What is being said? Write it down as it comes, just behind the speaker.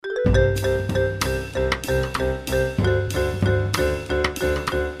You're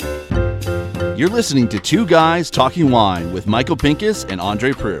listening to Two Guys Talking Wine with Michael Pincus and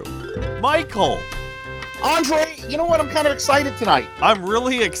Andre Prue. Michael! Andre, you know what? I'm kind of excited tonight. I'm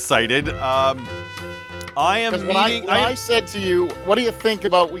really excited. I am Because meeting... when I said to you, what do you think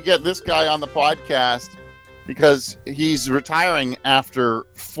about we get this guy on the podcast because he's retiring after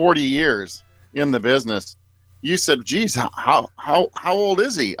 40 years in the business? You said, geez, how old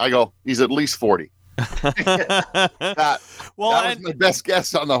is he? I go, he's at least 40. That was my best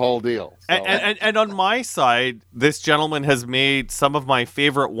guess on the whole deal. So. And on my side, this gentleman has made some of my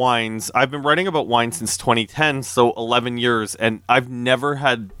favorite wines. I've been writing about wine since 2010, so 11 years, and I've never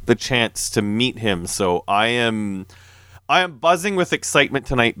had the chance to meet him. So I am buzzing with excitement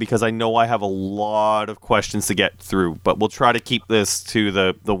tonight because I know I have a lot of questions to get through. But we'll try to keep this to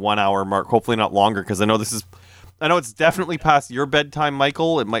the 1 hour mark, hopefully not longer, because I know it's definitely past your bedtime,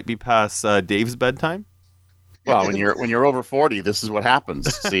 Michael. It might be past Dave's bedtime. Well, when you're over 40, this is what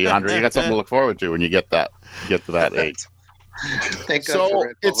happens. See, Andre, you got something to look forward to when you get to that age. Thank God So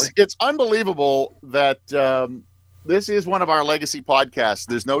for it, it's unbelievable that this is one of our legacy podcasts.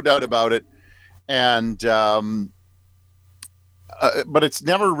 There's no doubt about it, and but it's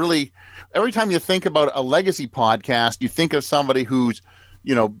never really. Every time you think about a legacy podcast, you think of somebody who's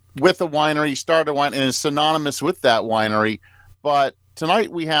with a winery, started a wine, and is synonymous with that winery. But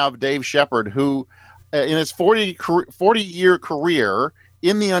tonight we have Dave Shepard, who, in his 40-year career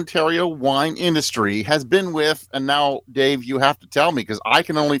in the Ontario wine industry, has been with, and now, Dave, you have to tell me, because I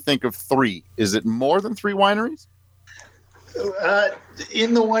can only think of 3. Is it more than 3 wineries?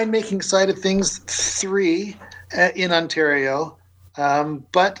 In the winemaking side of things, 3 in Ontario.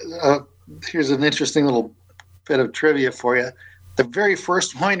 But here's an interesting little bit of trivia for you. The very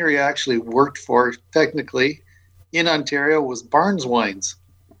first winery I actually worked for, technically, in Ontario was Barnes Wines.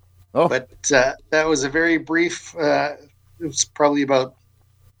 Oh. But that was a very brief, it was probably about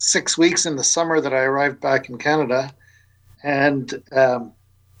 6 weeks in the summer that I arrived back in Canada and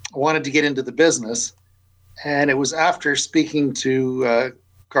wanted to get into the business. And it was after speaking to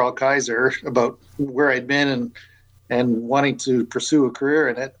Carl Kaiser about where I'd been and wanting to pursue a career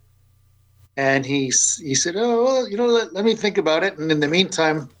in it. And he said, oh, well, let me think about it. And in the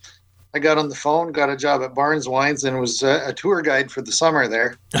meantime, I got on the phone, got a job at Barnes Wines, and was a tour guide for the summer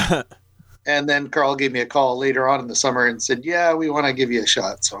there. And then Carl gave me a call later on in the summer and said, yeah, we want to give you a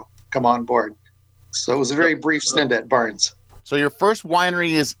shot. So come on board. So it was a very brief stint at Barnes. So your first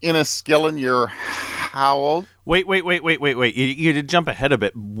winery is Enniskillen. You're how old? Wait. You did jump ahead a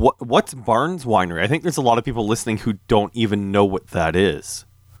bit. What's Barnes Winery? I think there's a lot of people listening who don't even know what that is.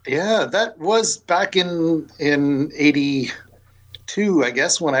 Yeah, that was back in 82, I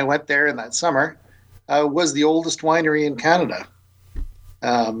guess, when I went there in that summer. Was the oldest winery in Canada.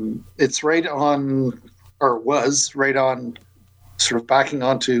 It's right on, or was right on, sort of backing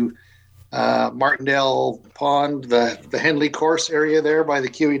onto Martindale Pond, the Henley Course area there by the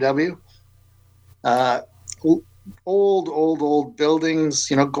QEW. Old buildings,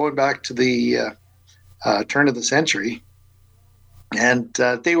 going back to the turn of the century. And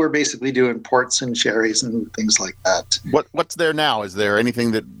they were basically doing ports and sherries and things like that. What's there now? Is there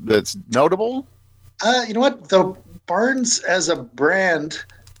anything that's notable? You know what? The Barnes as a brand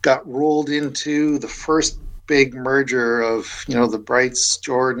got rolled into the first big merger of, the Brights,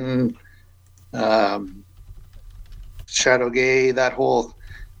 Jordan, Chateauguay,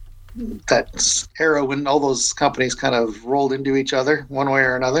 that era when all those companies kind of rolled into each other one way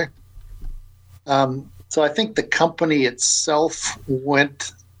or another. So I think the company itself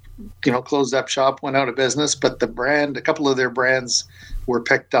went, closed up shop, went out of business, but the brand, a couple of their brands were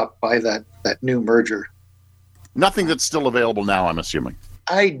picked up by that new merger. Nothing that's still available now, I'm assuming.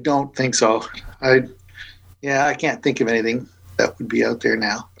 I don't think so. I can't think of anything that would be out there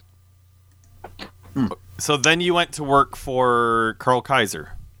now. So then you went to work for Carl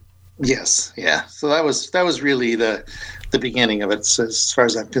Kaiser. Yes. Yeah. So that was really the beginning of it. So as far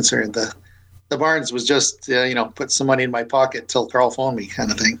as I'm concerned, the Barnes was just, put some money in my pocket till Carl phoned me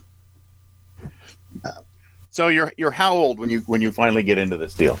kind of thing. So you're how old when you finally get into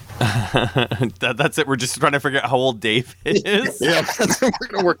this deal? That's it. We're just trying to figure out how old Dave is. Yeah, we're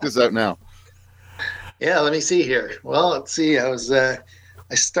going to work this out now. Yeah, let me see here. Well, let's see. I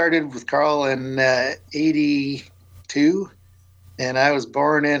started with Carl in 82, and I was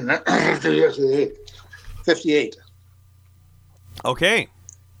born in 58. Okay.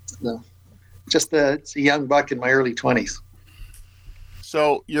 So, just a young buck in my early 20s.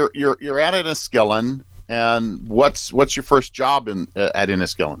 So you're at Enniskillen, and what's your first job at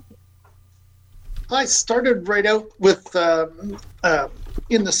Enniskillen? I started right out with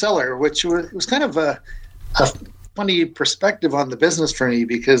in the cellar, which was kind of a funny perspective on the business for me,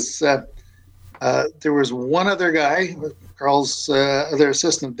 because there was one other guy, Carl's other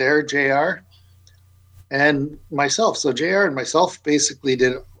assistant there, JR, and myself. So JR and myself basically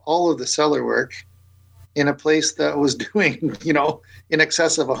did all of the cellar work in a place that was doing, in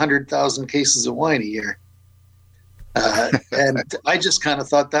excess of 100,000 cases of wine a year. And I just kind of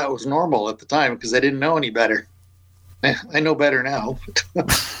thought that was normal at the time because I didn't know any better. I know better now.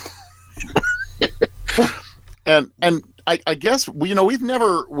 And I guess we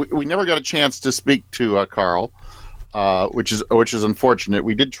never got a chance to speak to Carl, which is unfortunate.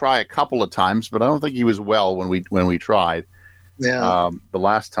 We did try a couple of times, but I don't think he was well when we tried. Yeah. The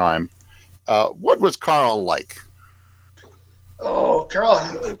last time. What was Carl like? Oh,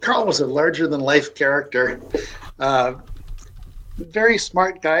 Carl was a larger than life character. Very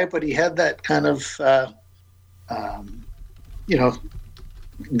smart guy, but he had that kind of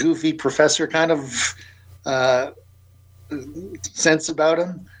goofy professor kind of sense about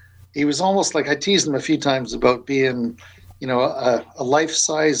him. He was almost like, I teased him a few times about being, a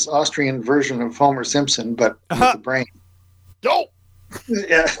life-size Austrian version of Homer Simpson, but with a brain. Yo!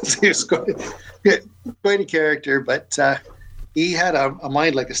 Yeah, he was quite a character, but he had a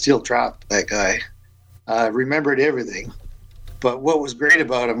mind like a steel trap, that guy. Remembered everything. But what was great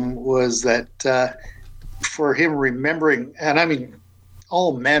about him was that for him remembering, and I mean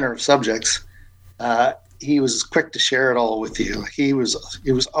all manner of subjects, he was quick to share it all with you. He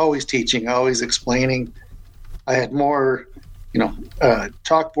was always teaching, always explaining. I had more,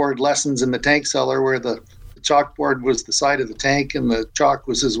 chalkboard lessons in the tank cellar where the chalkboard was the side of the tank and the chalk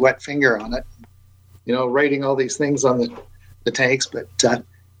was his wet finger on it, writing all these things on the tanks. But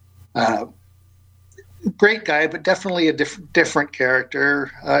great guy, but definitely a different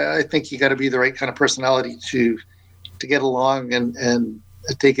character. I think you got to be the right kind of personality to get along and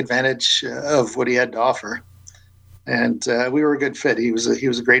take advantage of what he had to offer. And we were a good fit. He was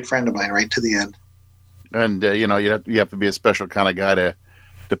a great friend of mine right to the end. And you have to be a special kind of guy to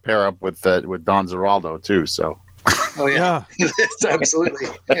pair up with Don Zeraldo too. So. Oh yeah. Absolutely.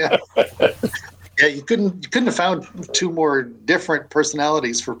 Yeah. Yeah, you couldn't have found two more different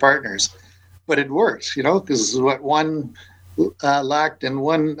personalities for partners, but it worked, because what one lacked in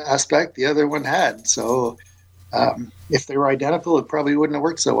one aspect, the other one had. So if they were identical, it probably wouldn't have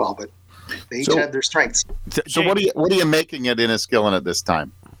worked so well, but they each had their strengths. So what are you making it in Enniskillen at this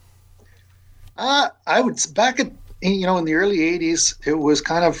time? I would back at, in the early 80s, it was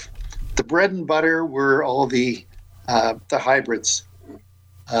kind of the bread and butter were all the hybrids.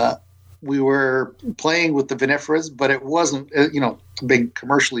 We were playing with the viniferas, but it wasn't, a big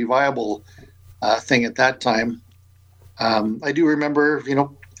commercially viable thing at that time. I do remember,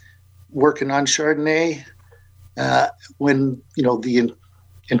 working on Chardonnay when, the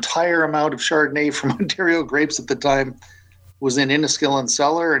entire amount of Chardonnay from Ontario grapes at the time was in Enniskillen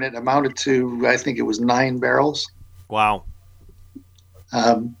cellar, and it amounted to, I think it was 9 barrels. Wow.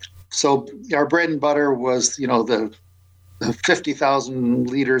 So our bread and butter was, the 50,000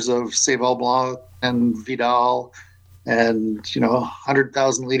 liters of Seyval Blanc and Vidal, and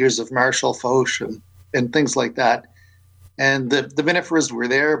 100,000 liters of Marshall Foch and things like that. And the viniferas were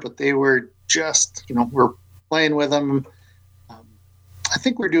there, but they were just, we're playing with them. I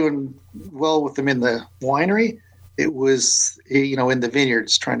think we're doing well with them in the winery. It was, in the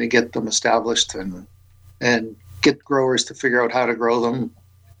vineyards, trying to get them established and get growers to figure out how to grow them,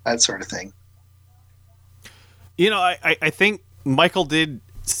 that sort of thing. I think Michael did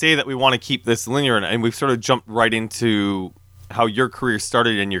say that we want to keep this linear, and we've sort of jumped right into how your career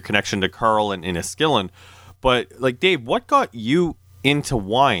started and your connection to Carl and Enniskillen. But, Dave, what got you into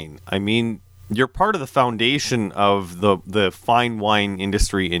wine? I mean, you're part of the foundation of the fine wine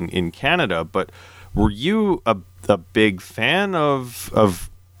industry in Canada, but were you a big fan of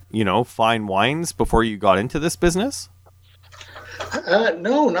fine wines before you got into this business?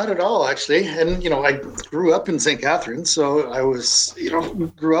 No, not at all, actually. And, I grew up in St. Catharines, so I was,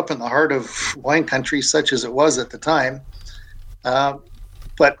 grew up in the heart of wine country, such as it was at the time.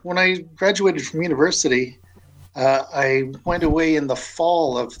 But when I graduated from university, I went away in the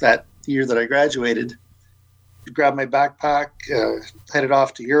fall of that year that I graduated, grabbed my backpack, headed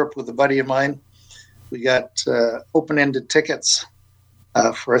off to Europe with a buddy of mine. We got open-ended tickets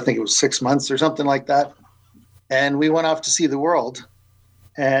for, I think it was 6 months or something like that. And we went off to see the world.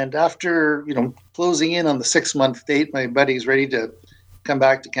 And after, closing in on the 6-month date, my buddy's ready to come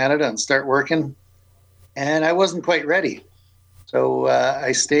back to Canada and start working. And I wasn't quite ready. So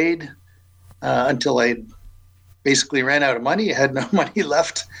I stayed until I basically ran out of money. I had no money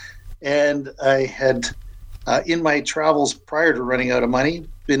left. And I had in my travels prior to running out of money,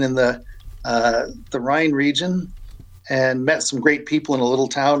 been in the Rhine region and met some great people in a little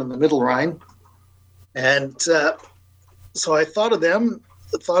town in the Middle Rhine. And so I thought of them,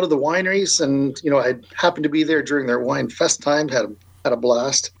 thought of the wineries, and I happened to be there during their wine fest time, had a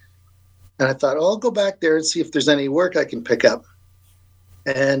blast. And I thought, I'll go back there and see if there's any work I can pick up.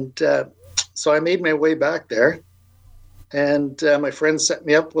 And so I made my way back there. And my friend set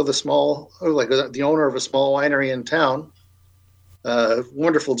me up with the owner of a small winery in town, a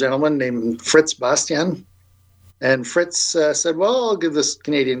wonderful gentleman named Fritz Bastian. And Fritz said, well, I'll give this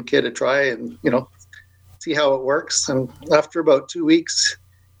Canadian kid a try and, see how it works. And after about 2 weeks,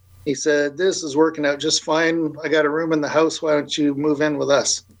 he said, this is working out just fine. I got a room in the house. Why don't you move in with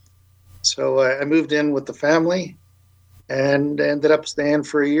us? So I moved in with the family and ended up staying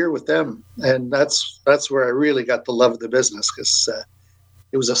for a year with them. And that's where I really got the love of the business, because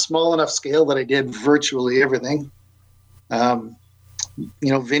it was a small enough scale that I did virtually everything.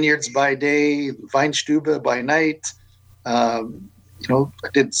 Vineyards by day, Weinstube by night. I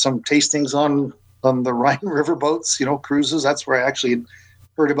did some tastings on the Rhine River boats, cruises. That's where I actually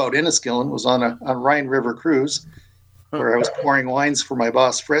heard about Enniskillen, was on a Rhine River cruise where I was pouring wines for my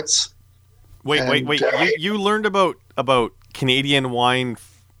boss, Fritz. Wait. You learned about Canadian wine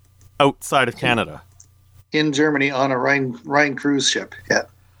outside of Canada? In Germany on a Rhine cruise ship, yeah.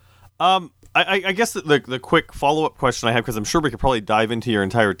 I guess the quick follow-up question I have, because I'm sure we could probably dive into your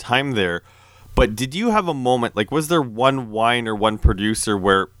entire time there, but did you have a moment, was there one wine or one producer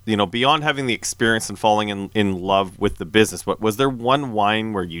where, beyond having the experience and falling in love with the business, but was there one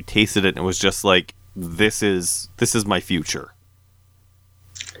wine where you tasted it and it was just like, this is my future?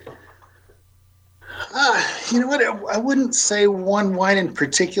 You know what? I wouldn't say one wine in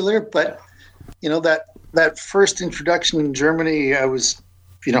particular, but that first introduction in Germany, I was,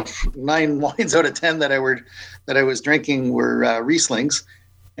 9 wines out of 10 that I was drinking were Rieslings,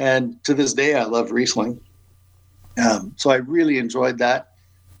 and to this day I love Riesling. So I really enjoyed that.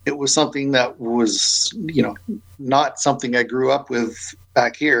 It was something that was, not something I grew up with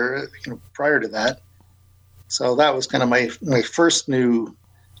back here, prior to that. So that was kind of my first new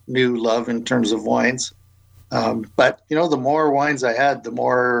love in terms of wines. But the more wines I had, the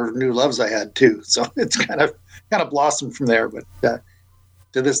more new loves I had too. So it's kind of blossomed from there. But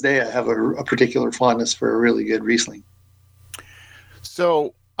to this day, I have a particular fondness for a really good Riesling.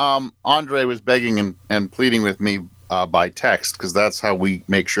 So Andre was begging and pleading with me by text, because that's how we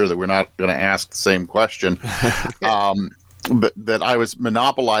make sure that we're not going to ask the same question. But that I was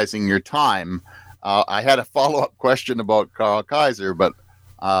monopolizing your time. I had a follow-up question about Carl Kaiser, but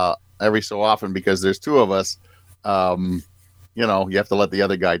every so often, because there's 2 of us, you have to let the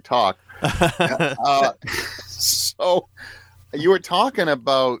other guy talk. So you were talking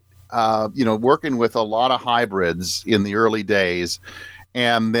about, working with a lot of hybrids in the early days,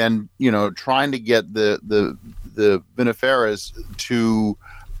 and then, trying to get the viniferas to,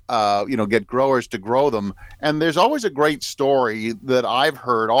 get growers to grow them. And there's always a great story that I've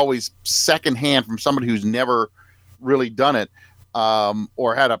heard, always secondhand, from somebody who's never really done it,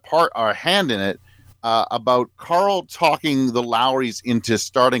 or had a part or a hand in it, about Carl talking the Lowrys into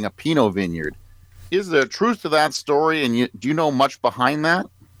starting a Pinot vineyard. Is there truth to that story, and do you know much behind that?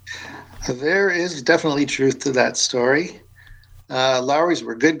 There is definitely truth to that story. Lowrys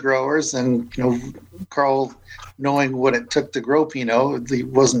were good growers, and Carl, knowing what it took to grow Pinot, he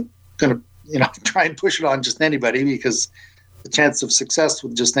wasn't going to try and push it on just anybody, because the chance of success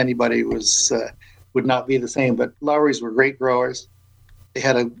with just anybody would not be the same. But Lowrys were great growers. They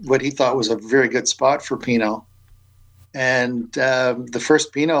had what he thought was a very good spot for Pinot. And the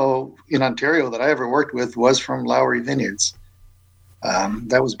first Pinot in Ontario that I ever worked with was from Lowry Vineyards.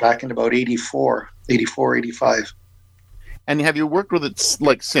 That was back in about 84, 85. And have you worked with it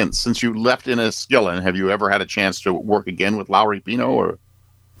since you left Enniskillen? Have you ever had a chance to work again with Lowry Pinot? Or?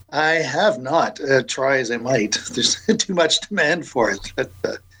 I have not. Try as I might. There's too much demand for it. But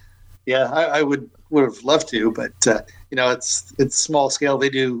I would have loved to. But it's small scale. They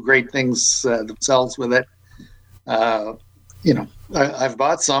do great things themselves with it. I've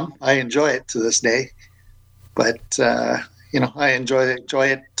bought some. I enjoy it to this day. But I enjoy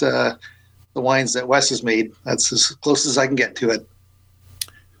it. The wines that Wes has made. That's as close as I can get to it.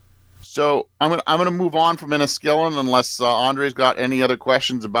 So I'm gonna move on from Enniskillen, unless Andre's got any other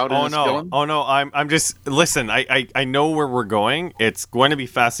questions about Enniskillen. No. I'm just listen. I know where we're going. It's going to be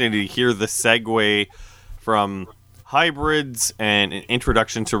fascinating to hear the segue from hybrids and an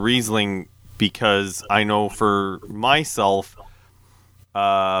introduction to Riesling, because I know for myself,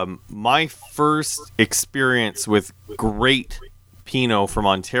 my first experience with great Pinot from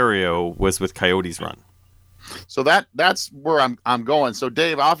Ontario was with Coyotes Run. So that's where I'm going. So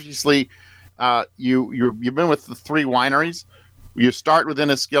Dave, obviously, you've been with the 3 wineries. You start with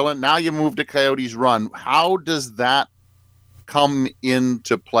Enniskillen. Now you move to Coyotes Run. How does that come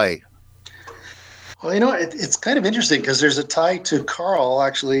into play? Well, it's kind of interesting because there's a tie to Carl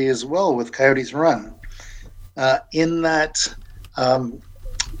actually as well with Coyotes Run. In that,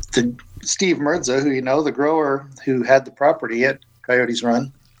 Steve Merza, who the grower who had the property at Coyotes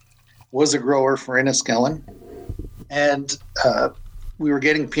Run, was a grower for Enniskillen, and we were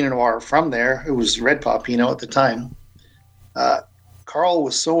getting Pinot Noir from there. It was Red Paw Pinot at the time. Carl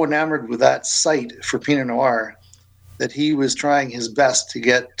was so enamored with that site for Pinot Noir that he was trying his best to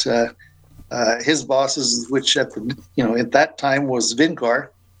get his bosses, which at that time was Vincor,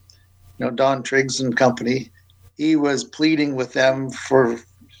 Don Triggs and company. He was pleading with them for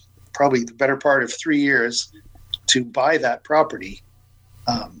probably the better part of 3 years to buy that property,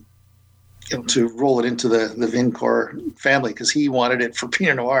 to roll it into the Vincor family because he wanted it for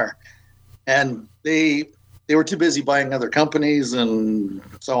Pinot Noir. And they were too busy buying other companies and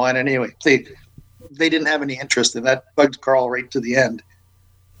so on. And anyway, they didn't have any interest, and that bugged Carl right to the end.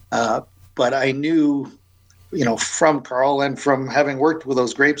 But I knew, from Carl and from having worked with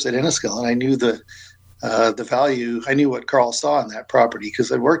those grapes at Enniskillen, I knew the value. I knew what Carl saw in that property because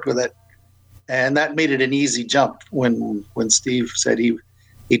I'd worked with it, and that made it an easy jump when Steve said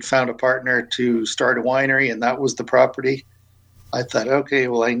he'd found a partner to start a winery, and that was the property. I thought, okay,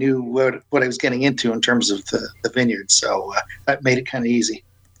 well, I knew what I was getting into in terms of the vineyard, so that made it kind of easy.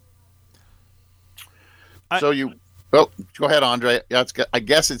 Go ahead, Andre. I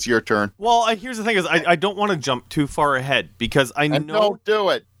guess it's your turn. Well, here's the thing: is I don't want to jump too far ahead because I know. Don't do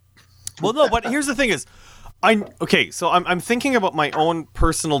it. Well, no, but here's the thing: is so I'm thinking about my own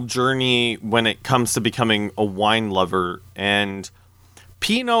personal journey when it comes to becoming a wine lover, and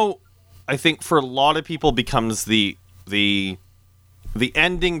Pinot, I think for a lot of people becomes the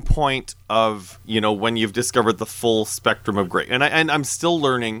ending point of when you've discovered the full spectrum of grape, and I'm still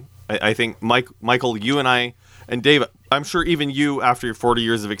learning. I think Michael, you and I. And Dave, I'm sure even you, after your 40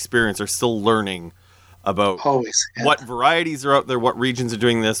 years of experience, are still learning about what varieties are out there, what regions are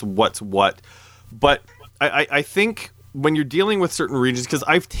doing this, what's what. But I think when you're dealing with certain regions, because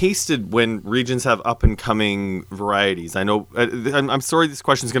I've tasted when regions have up-and-coming varieties. I know, I'm sorry this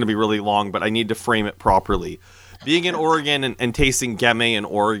question is going to be really long, but I need to frame it properly. Being in Oregon and tasting Gamay in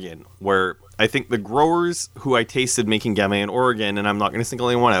Oregon, where I think the growers who I tasted making Gamay in Oregon, and I'm not going to single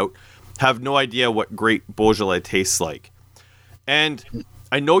anyone out, have no idea what great Beaujolais tastes like. And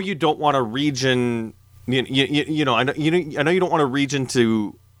I know you don't want a region, I know you don't want a region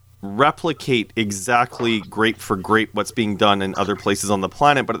to replicate exactly grape for grape what's being done in other places on the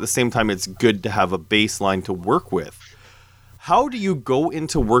planet, but at the same time, it's good to have a baseline to work with. How do you go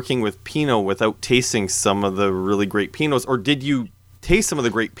into working with Pinot without tasting some of the really great Pinots, or did you taste some of the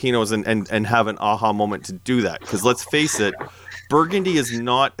great Pinots and have an aha moment to do that? Because let's face it, Burgundy is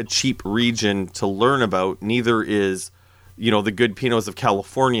not a cheap region to learn about. Neither is, the good Pinots of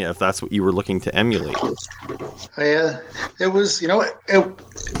California, if that's what you were looking to emulate. It was,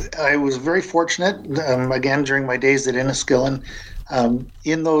 I was very fortunate, again, during my days at Enniskillen,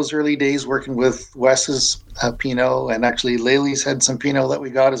 in those early days working with Wes's Pinot, and actually Lely's had some Pinot that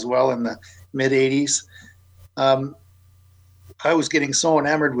we got as well in the mid-'80s. I was getting so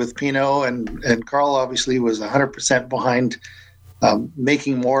enamored with Pinot, and Carl obviously was 100% behind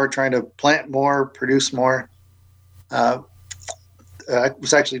making more, trying to plant more, produce more. It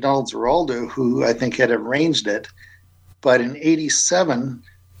was actually Donald Zeraldo who I think had arranged it. But in '87,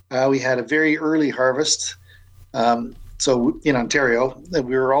 we had a very early harvest. So in Ontario, we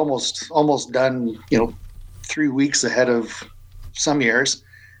were almost done, 3 weeks ahead of some years.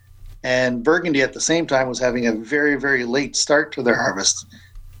 And Burgundy at the same time was having a very, very late start to their harvest.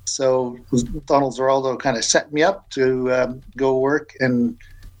 So Donald Zeraldo kind of set me up to go work, and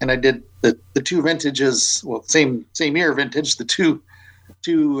I did the two vintages, well, same year vintage, the two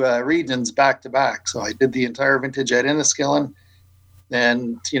regions back to back. So I did the entire vintage at Enniskillen,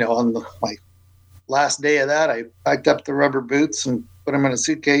 and on my last day of that, I packed up the rubber boots and put them in a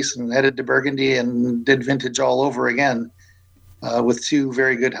suitcase and headed to Burgundy and did vintage all over again with 2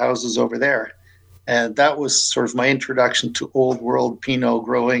 very good houses over there. And that was sort of my introduction to old world Pinot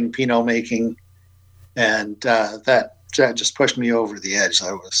growing, Pinot making, and that just pushed me over the edge.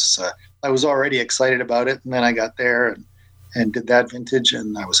 I was already excited about it, and then I got there and did that vintage,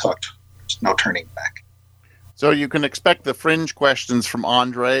 and I was hooked. There's no turning back. So you can expect the fringe questions from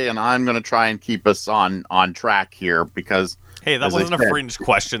Andre, and I'm going to try and keep us on track here because. Hey, that wasn't a fringe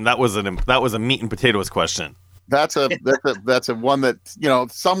question. That was a meat and potatoes question. That's a one that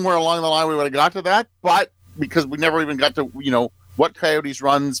somewhere along the line we would have got to that, but because we never even got to, what Coyotes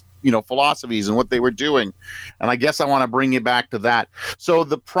Run's, philosophies and what they were doing. And I guess I want to bring you back to that. So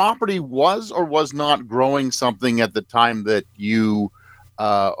the property was or was not growing something at the time that you,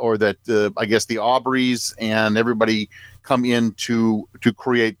 or that I guess the Aubreys and everybody come in to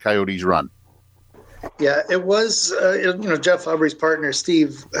create Coyotes Run. Yeah, it was, Jeff Aubrey's partner,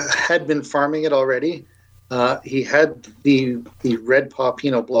 Steve, had been farming it already. He had the Red Paw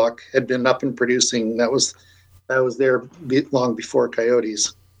Pinot block had been up and producing. That was there long before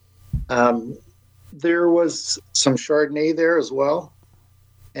Coyotes. There was some Chardonnay there as well.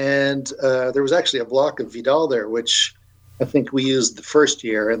 And there was actually a block of Vidal there, which I think we used the first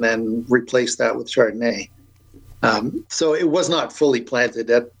year and then replaced that with Chardonnay. So it was not fully planted.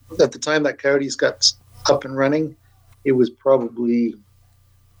 At the time that Coyotes got up and running, it was probably,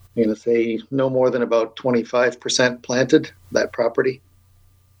 I'm going to say, no more than about 25% planted, that property.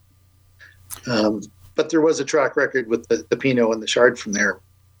 But there was a track record with the Pinot and the Chard from there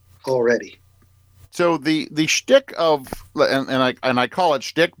already. So the shtick of, and I call it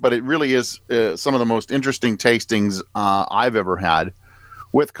shtick, but it really is some of the most interesting tastings I've ever had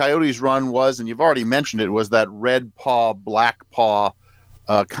with Coyotes Run was, and you've already mentioned it, was that Red Paw, Black Paw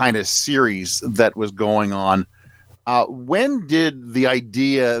kind of series that was going on. When did the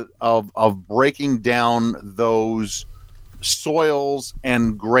idea of breaking down those soils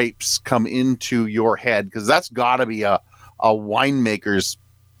and grapes come into your head? Because that's got to be a winemaker's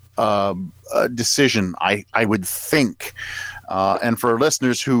decision, I would think. And for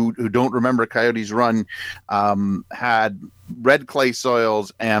listeners who don't remember, Coyotes Run had red clay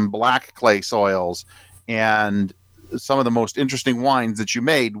soils and black clay soils, and some of the most interesting wines that you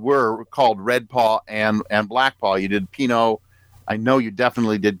made were called Red Paw and Black Paw. You did Pinot. I know you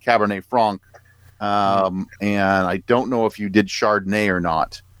definitely did Cabernet Franc. And I don't know if you did Chardonnay or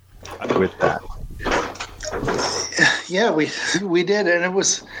not with that. Yeah, we did, and it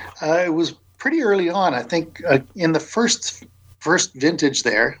was pretty early on. I think in the first vintage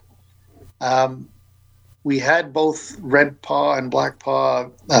there, we had both Red Paw and Black Paw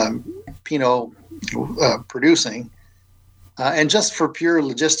Pinot producing, and just for pure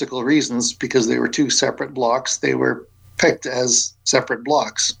logistical reasons, because they were two separate blocks, they were picked as separate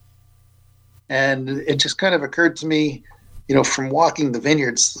blocks. And it just kind of occurred to me, from walking the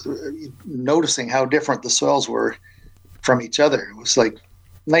vineyards, noticing how different the soils were from each other. It was like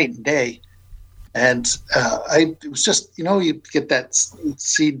night and day. And it was just, you get that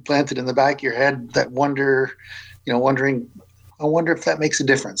seed planted in the back of your head, that wondering, I wonder if that makes a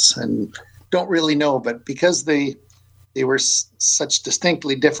difference. And don't really know, but because they were such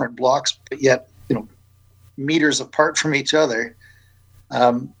distinctly different blocks, but yet, meters apart from each other,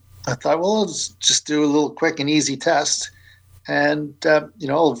 I thought, well, let's just do a little quick and easy test. And,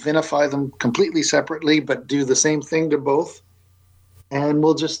 I'll vinify them completely separately, but do the same thing to both. And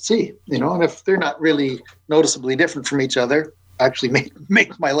we'll just see, and if they're not really noticeably different from each other, actually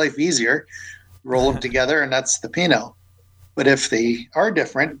make my life easier, roll them together, and that's the Pinot. But if they are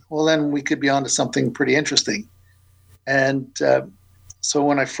different, well, then we could be onto something pretty interesting. And so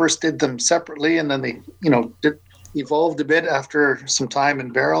when I first did them separately, and then they, evolved a bit after some time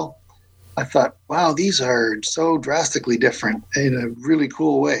in barrel, I thought, wow, these are so drastically different in a really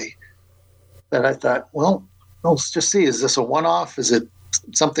cool way that I thought, well, let's just see, is this a one-off? Is it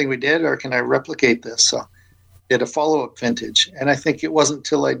something we did, or can I replicate this? So did a follow-up vintage. And I think it wasn't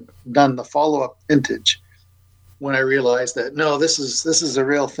until I'd done the follow-up vintage when I realized that, no, this is a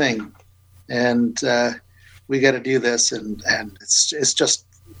real thing. And we got to do this. And it's just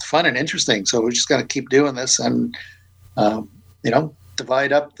fun and interesting. So we're just going to keep doing this and,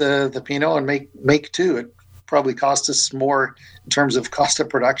 divide up the Pinot and make two. It probably cost us more in terms of cost of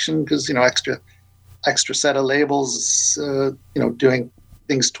production because, extra set of labels, doing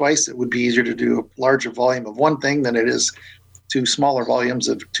things twice. It would be easier to do a larger volume of one thing than it is two smaller volumes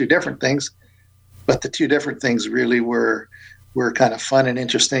of two different things. But the two different things really were kind of fun and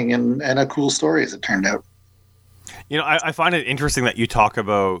interesting and a cool story as it turned out. I find it interesting that you talk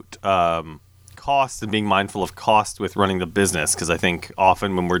about cost and being mindful of cost with running the business, because I think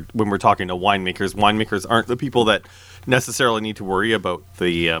often when we're talking to winemakers aren't the people that necessarily need to worry about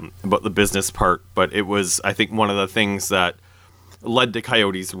the business part. But it was, I think, one of the things that led to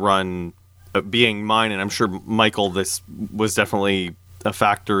Coyotes Run being mine, and I'm sure Michael, this was definitely a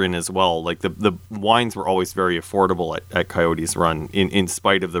factor in as well. Like the wines were always very affordable at Coyotes Run in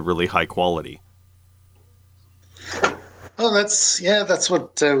spite of the really high quality. Oh, that's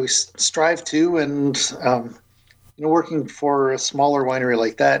what we strive to. And, working for a smaller winery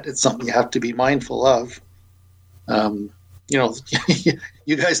like that, it's something you have to be mindful of.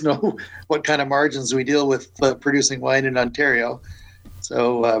 you guys know what kind of margins we deal with producing wine in Ontario.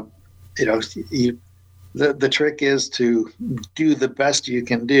 So, the trick is to do the best you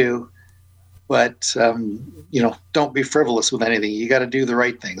can do, but, don't be frivolous with anything. You got to do the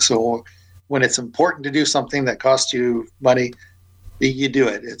right thing. So when it's important to do something that costs you money, you do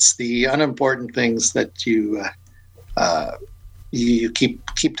it. It's the unimportant things that you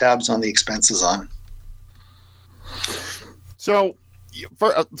keep tabs on the expenses on. So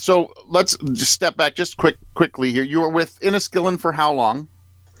let's just step back just quickly here. You were with Inniskillin for how long?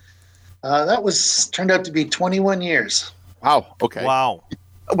 That turned out to be 21 years. Wow. Okay. Wow.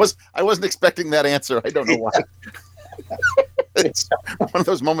 I wasn't expecting that answer. I don't know why. It's one of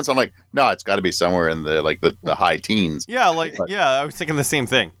those moments I'm like, no, it's got to be somewhere in the high teens. Yeah, I was thinking the same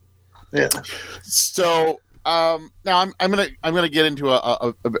thing. Yeah. So now I'm gonna get into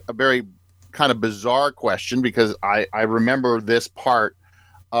a very kind of bizarre question, because I remember this part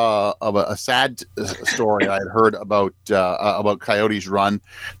of a sad story I had heard about Coyote's Run,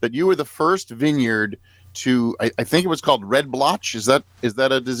 that you were the first vineyard to, I think it was called red blotch. Is that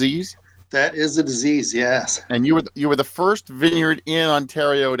a disease? That is a disease, yes. And you were the first vineyard in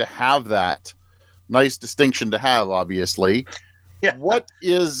Ontario to have that. Nice distinction to have, obviously. Yeah. What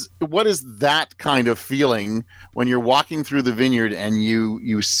is that kind of feeling when you're walking through the vineyard and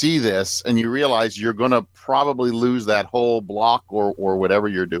you see this and you realize you're going to probably lose that whole block or whatever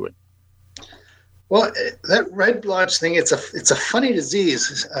you're doing? Well, that red blotch thing, it's a funny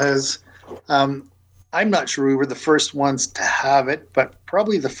disease, as I'm not sure we were the first ones to have it, but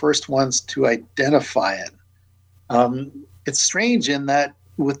probably the first ones to identify it. It's strange in that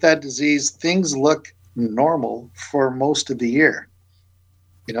with that disease, things look normal for most of the year.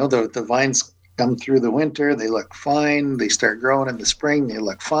 The vines come through the winter, they look fine. They start growing in the spring, they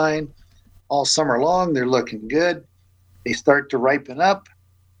look fine. All summer long, they're looking good. They start to ripen up,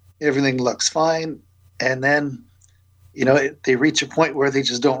 everything looks fine. And then, they reach a point where they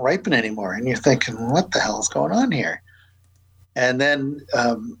just don't ripen anymore. And you're thinking, what the hell is going on here? And then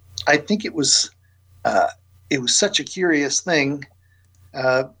I think it was such a curious thing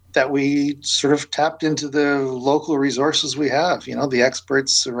that we sort of tapped into the local resources we have, the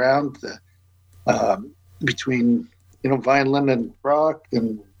experts around between, Vineland and Brock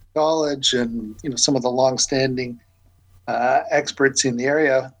and College and, some of the longstanding experts in the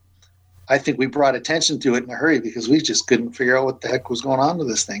area. I think we brought attention to it in a hurry because we just couldn't figure out what the heck was going on with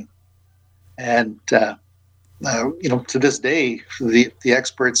this thing. And, to this day, the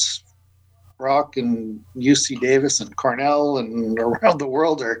experts, Brock and UC Davis and Cornell and around the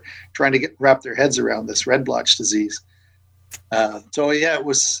world, are trying to wrap their heads around this red blotch disease. It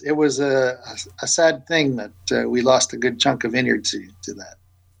was a sad thing that we lost a good chunk of vineyard to that.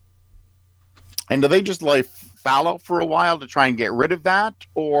 And do they just fallow for a while to try and get rid of that,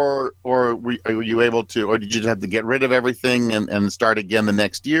 or were you able to, or did you have to get rid of everything and start again the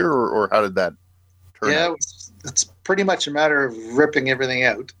next year, or how did that turn out? It's pretty much a matter of ripping everything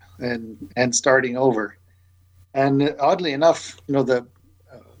out and starting over. And oddly enough, the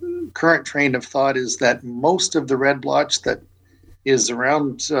current train of thought is that most of the red blotch that is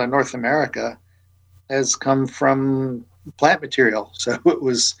around North America has come from plant material. So it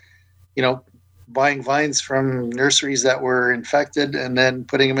was, buying vines from nurseries that were infected and then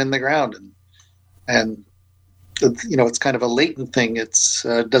putting them in the ground. And it's kind of a latent thing. It's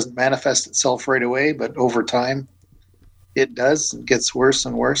doesn't manifest itself right away, but over time it does. It gets worse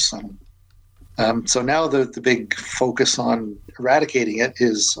and worse. So now the big focus on eradicating it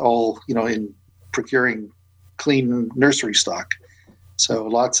is all, in procuring clean nursery stock. So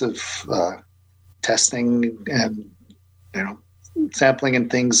lots of testing and, sampling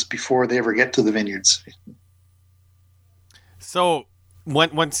and things before they ever get to the vineyards. So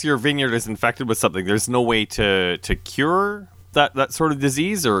once your vineyard is infected with something, there's no way to cure that sort of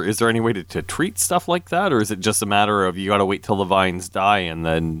disease, or is there any way to treat stuff like that, or is it just a matter of you got to wait till the vines die and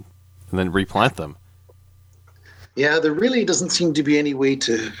then replant them? Yeah, there really doesn't seem to be any way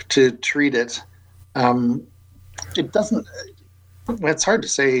to treat it. It doesn't. It's hard to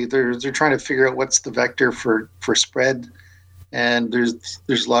say. They're trying to figure out what's the vector for spread, and there's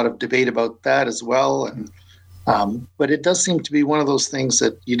a lot of debate about that as well. And but it does seem to be one of those things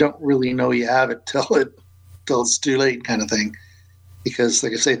that you don't really know you have it till it's too late, kind of thing. Because,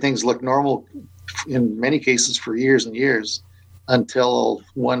 like I say, things look normal in many cases for years and years until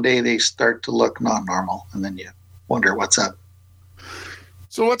one day they start to look not normal, and then you wonder what's up.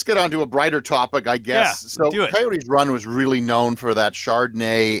 So let's get on to a brighter topic, I guess. Yeah, do it. Coyote's Run was really known for that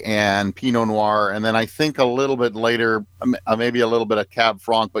Chardonnay and Pinot Noir, and then I think a little bit later, maybe a little bit of Cab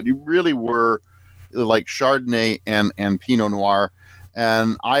Franc, but you really were like Chardonnay and Pinot Noir.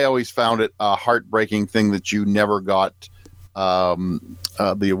 And I always found it a heartbreaking thing that you never got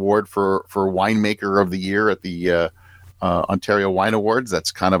the award for winemaker of the year at the Ontario Wine Awards.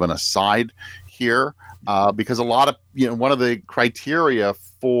 That's kind of an aside here, because a lot of, one of the criteria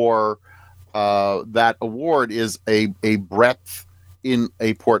for that award is a breadth in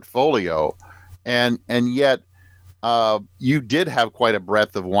a portfolio, and yet you did have quite a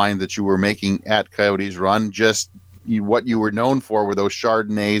breadth of wine that you were making at Coyotes Run. Just what you were known for were those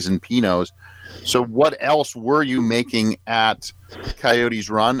Chardonnays and Pinots. So what else were you making at Coyotes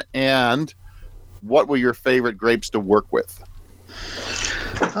Run, and what were your favorite grapes to work with?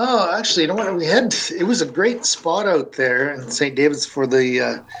 Oh, actually, you know what? It was a great spot out there in St. David's for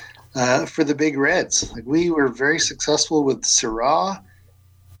the big reds. Like, we were very successful with Syrah.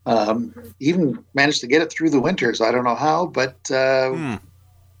 Even managed to get it through the winters. I don't know how, but Syrah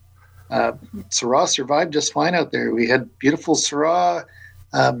survived just fine out there. We had beautiful Syrah,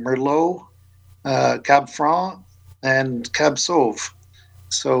 Merlot, Cab Franc, and Cab Sauv.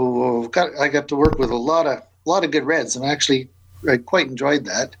 So I got to work with a lot of good reds, and actually I quite enjoyed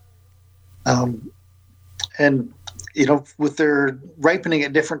that. And with their ripening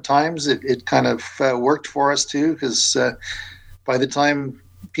at different times, it kind of worked for us too, because by the time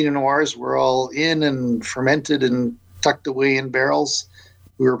Pinot Noirs were all in and fermented and tucked away in barrels,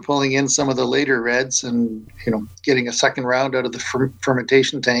 we were pulling in some of the later reds and getting a second round out of the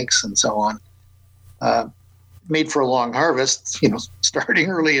fermentation tanks and so on. Made for a long harvest, starting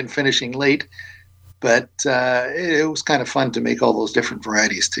early and finishing late, but it was kind of fun to make all those different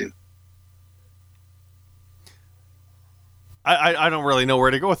varieties too. I don't really know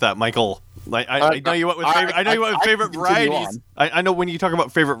where to go with that, Michael. Like, I know you went with favorite. I know you went with favorite varieties. I know when you talk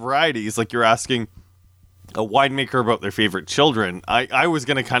about favorite varieties, like you're asking a winemaker about their favorite children. I was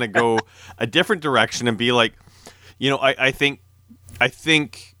going to kind of go a different direction and be like, I think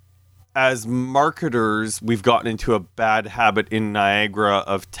as marketers, we've gotten into a bad habit in Niagara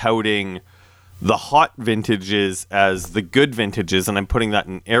of touting the hot vintages as the good vintages, and I'm putting that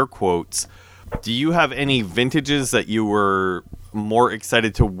in air quotes. Do you have any vintages that you were more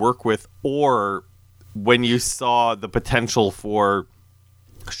excited to work with, or when you saw the potential for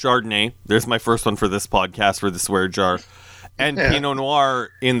Chardonnay, there's my first one for this podcast for the swear jar, and Pinot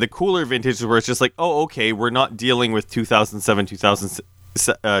Noir in the cooler vintage where it's just like, oh, okay, we're not dealing with 2007,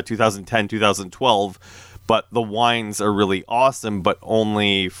 2010, 2012, but the wines are really awesome, but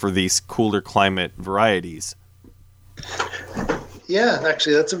only for these cooler climate varieties? Yeah,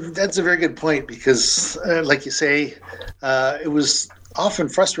 actually, that's a very good point, because, like you say, it was often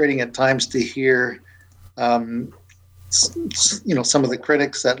frustrating at times to hear, some of the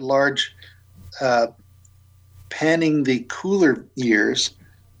critics at large panning the cooler years,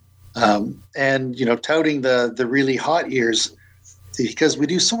 and touting the really hot years, because we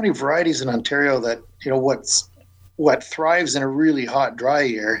do so many varieties in Ontario that what thrives in a really hot dry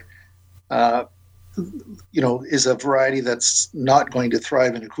year. Is a variety that's not going to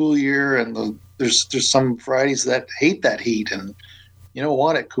thrive in a cool year, and there's some varieties that hate that heat and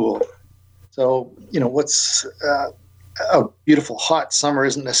want it cool. So what's a beautiful hot summer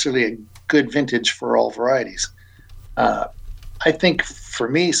isn't necessarily a good vintage for all varieties. I think for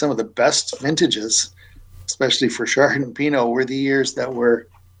me, some of the best vintages, especially for Chard and Pinot, were the years that were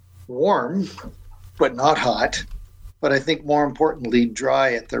warm but not hot, but I think more importantly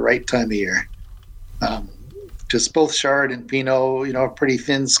dry at the right time of year. Just both Chard and Pinot, pretty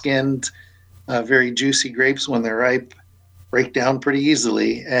thin-skinned, very juicy grapes when they're ripe, break down pretty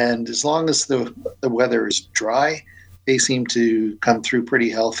easily. And as long as the weather is dry, they seem to come through pretty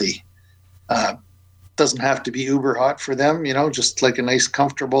healthy. Doesn't have to be uber hot for them, just like a nice,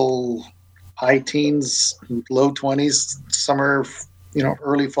 comfortable high teens, low 20s, summer,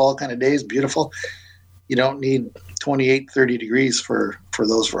 early fall kind of days, beautiful. You don't need 28, 30 degrees for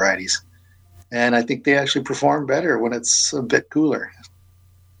those varieties. And I think they actually perform better when it's a bit cooler.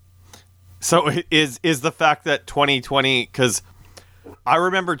 So is the fact that 2020, because I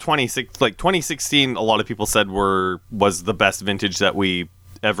remember 2016, a lot of people said was the best vintage that we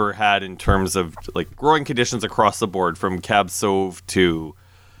ever had in terms of like growing conditions across the board, from Cab Sauv to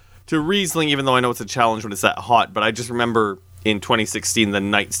Riesling, even though I know it's a challenge when it's that hot. But I just remember in 2016, the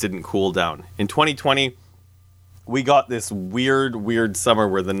nights didn't cool down. In 2020, we got this weird summer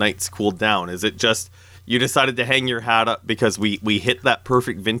where the nights cooled down. Is it just you decided to hang your hat up because we hit that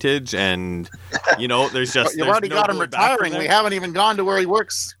perfect vintage, and there's just you've already got him retiring. We haven't even gone to where he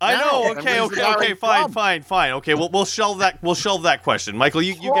works. I know. Okay. Fine. Okay, we'll shelve that. We'll shelve that question. Michael,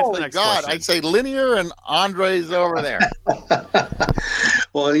 you get to the next question. I'd say Linear and Andre's over there.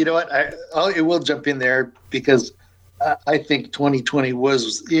 Well, you know what? I will jump in there because I think 2020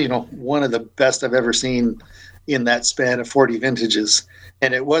 was, one of the best I've ever seen in that span of 40 vintages.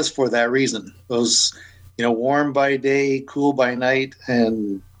 And it was for that reason. Those, warm by day, cool by night,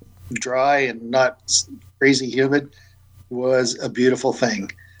 and dry and not crazy humid was a beautiful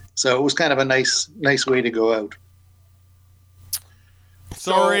thing. So it was kind of a nice way to go out.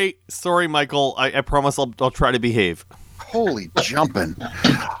 Sorry, Michael. I promise I'll try to behave. Holy jumping.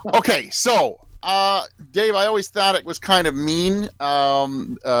 Okay, so Dave, I always thought it was kind of mean,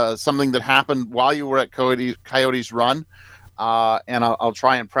 something that happened while you were at Coyotes Run. And I'll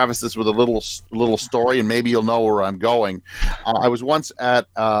try and preface this with a little story, and maybe you'll know where I'm going. I was once at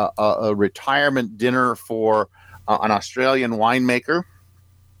a retirement dinner for an Australian winemaker,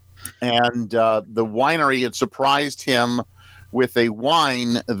 and the winery had surprised him with a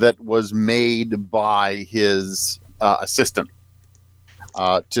wine that was made by his assistant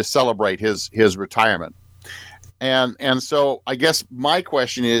to celebrate his retirement. And so I guess my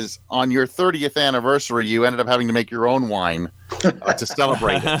question is, on your 30th anniversary, you ended up having to make your own wine to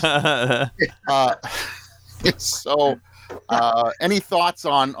celebrate it. So any thoughts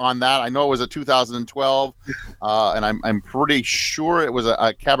on that? I know it was a 2012, and I'm pretty sure it was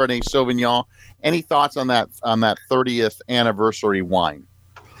a Cabernet Sauvignon. Any thoughts on that 30th anniversary wine?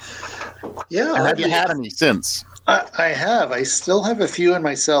 Yeah. And have you had any since? I have. I still have a few in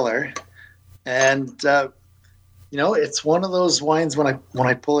my cellar, and it's one of those wines when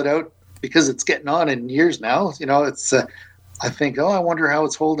I pull it out, because it's getting on in years now. It's I think, I wonder how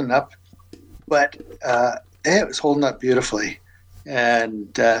it's holding up, but it was holding up beautifully,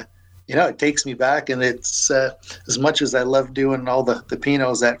 and it takes me back. And it's as much as I love doing all the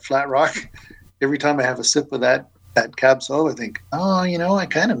Pinots at Flat Rock, every time I have a sip of that Cab Sauv, I think, I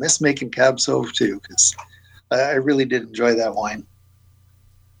kind of miss making Cab Sauv too, because I really did enjoy that wine.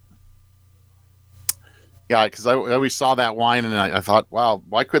 Yeah, because I always saw that wine and I thought, wow,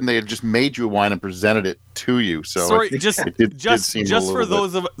 why couldn't they have just made you a wine and presented it to you? So sorry, just for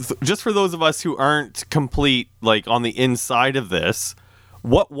those of us who aren't complete, like on the inside of this,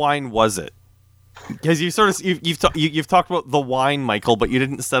 what wine was it? Because you've talked about the wine, Michael, but you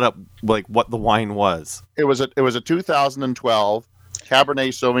didn't set up like what the wine was. It was a 2012 Cabernet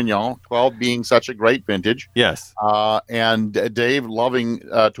Sauvignon, 12 being such a great vintage. Yes. And Dave loving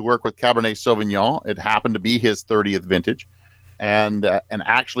to work with Cabernet Sauvignon. It happened to be his 30th vintage. And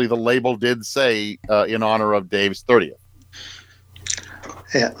actually the label did say in honor of Dave's 30th.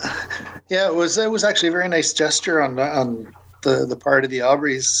 Yeah. Yeah, it was actually a very nice gesture on the part of the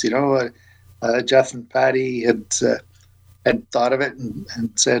Aubreys. Jeff and Patty had thought of it and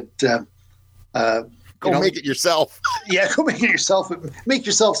said, Go make it yourself. Yeah, go make it yourself. Make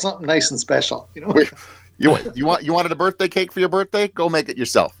yourself something nice and special. You wanted a birthday cake for your birthday? Go make it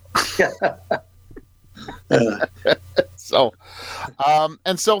yourself. So,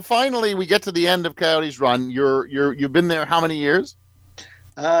 and so finally we get to the end of Coyotes Run. You've been there how many years?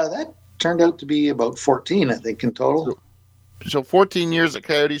 That turned out to be about 14, I think, in total. So 14 years at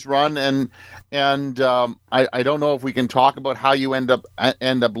Coyotes Run, and I don't know if we can talk about how you end up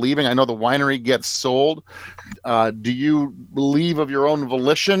leaving. I know the winery gets sold. Do you leave of your own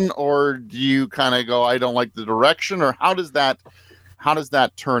volition, or do you kind of go, I don't like the direction, or how does that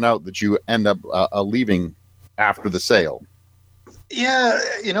turn out that you end up leaving after the sale? Yeah,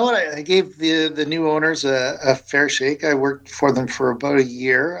 you know what? I gave the new owners a fair shake. I worked for them for about a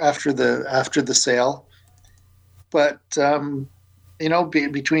year after the sale. But,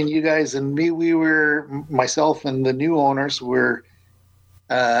 between you guys and me, myself and the new owners were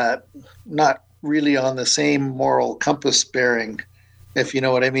not really on the same moral compass bearing, if you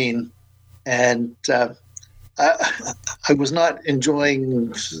know what I mean. And I was not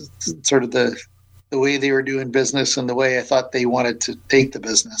enjoying sort of the way they were doing business and the way I thought they wanted to take the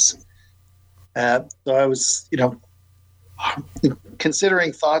business. So I was,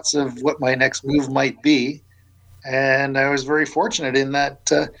 considering thoughts of what my next move might be. And I was very fortunate in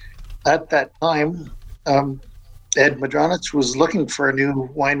that at that time, Ed Madronich was looking for a new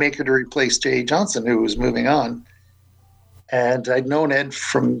winemaker to replace Jay Johnson, who was moving on. And I'd known Ed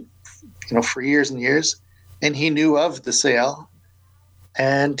from, for years and years, and he knew of the sale.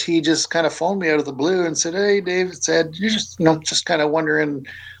 And he just kind of phoned me out of the blue and said, "Hey, Dave," it's Ed, you're just kind of wondering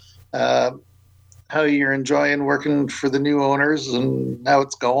how you're enjoying working for the new owners and how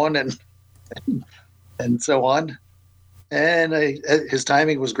it's going and so on. And his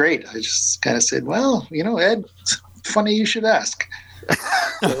timing was great. I just kind of said, "Well, Ed, it's funny you should ask."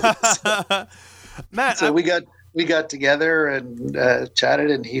 Matt, so we got together and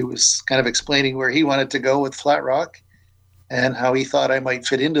chatted, and he was kind of explaining where he wanted to go with Flat Rock. and how he thought I might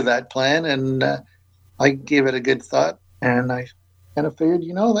fit into that plan. And I gave it a good thought, and I kind of figured,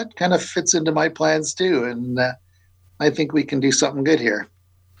 that kind of fits into my plans too. And I think we can do something good here.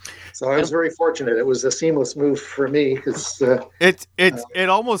 So I was very fortunate. It was a seamless move for me because it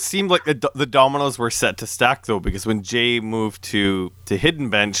almost seemed like the dominoes were set to stack though, because when Jay moved to Hidden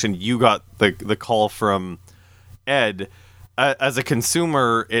Bench and you got the call from Ed, as a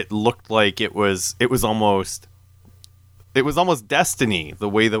consumer, it looked like it was almost destiny. The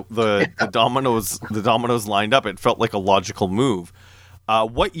way the dominoes lined up, it felt like a logical move.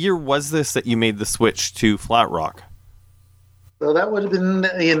 What year was this that you made the switch to Flat Rock? So that would have been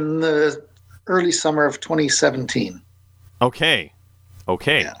in the early summer of 2017. Okay.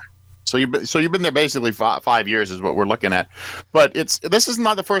 Yeah. So you've been there basically 5 years is what we're looking at, but this is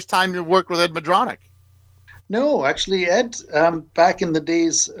not the first time you've worked with Ed Madronic. No, actually, Ed, back in the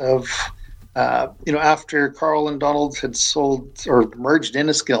days of, after Carl and Donald had sold or merged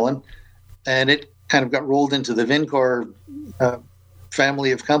Inniskillin, and it kind of got rolled into the Vincor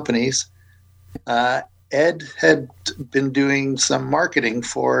family of companies, Ed had been doing some marketing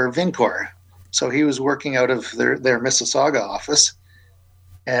for Vincor. So he was working out of their Mississauga office.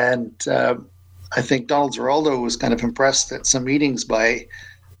 And I think Donald Zeraldo was kind of impressed at some meetings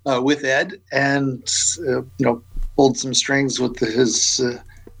with Ed, and pulled some strings with his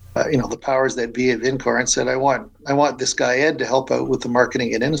the powers that be at Vincor, and said, I want this guy Ed to help out with the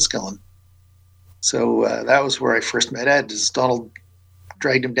marketing at Inniskillin. So that was where I first met Ed. As Donald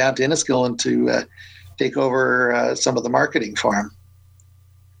dragged him down to Inniskillin to take over some of the marketing for him.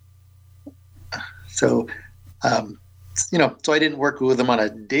 So so I didn't work with him on a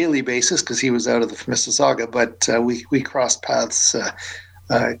daily basis because he was out of the Mississauga, but we crossed paths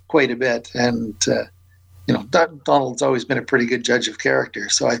quite a bit. And, Donald's always been a pretty good judge of character.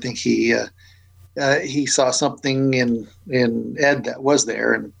 So I think he saw something in Ed that was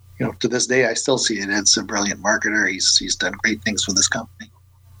there. And, to this day, I still see it. Ed's a brilliant marketer. He's done great things for this company.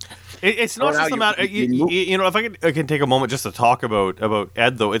 It's not just a matter. If I can take a moment just to talk about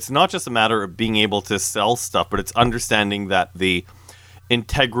Ed, though, it's not just a matter of being able to sell stuff, but it's understanding that the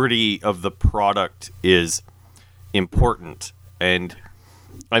integrity of the product is important. And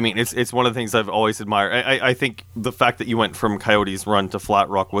I mean, it's one of the things I've always admired. I think the fact that you went from Coyotes Run to Flat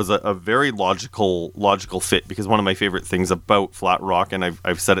Rock was a very logical fit, because one of my favorite things about Flat Rock, and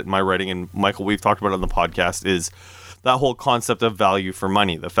I've said it in my writing, and Michael, we've talked about it on the podcast, is that whole concept of value for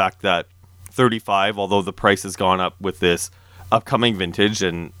money. The fact that 35, although the price has gone up with this upcoming vintage,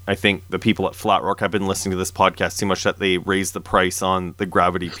 and I think the people at Flat Rock have been listening to this podcast too much that they raised the price on the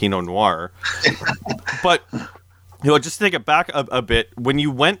Gravity Pinot Noir. But, just to take it back a bit, when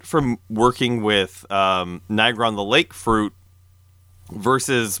you went from working with Niagara-on-the-Lake fruit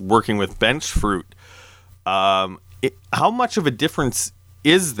versus working with bench fruit, how much of a difference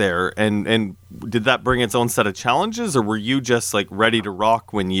is there, and did that bring its own set of challenges, or were you just like ready to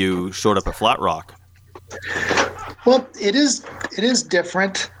rock when you showed up at Flat Rock? Well, it is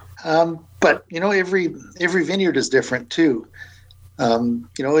different, but every vineyard is different too.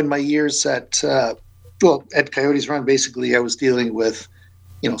 In my years at Coyotes Run, basically I was dealing with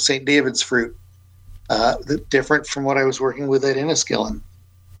St. David's fruit, different from what I was working with at Inniskillin.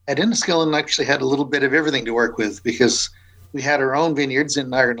 At Inniskillin, I actually had a little bit of everything to work with, because we had our own vineyards in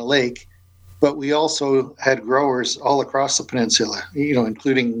Niagara-on-the-Lake, but we also had growers all across the peninsula,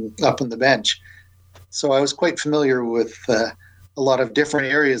 including up in the bench. So I was quite familiar with a lot of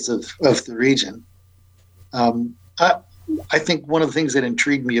different areas of the region. I think one of the things that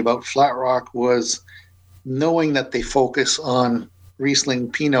intrigued me about Flat Rock was knowing that they focus on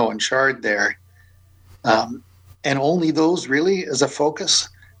Riesling, Pinot, and Chard there. And only those really as a focus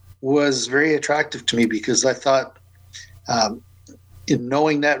was very attractive to me, because I thought, in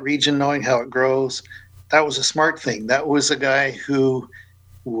knowing that region, knowing how it grows, that was a smart thing. That was a guy who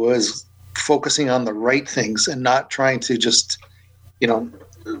was focusing on the right things and not trying to just,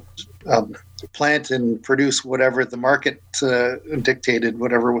 plant and produce whatever the market dictated,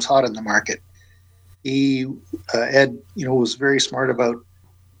 whatever was hot in the market. Ed, was very smart about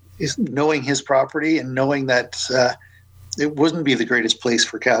knowing his property and knowing that it wouldn't be the greatest place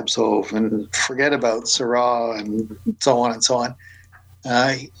for Cab Sauv, and forget about Syrah and so on and so on.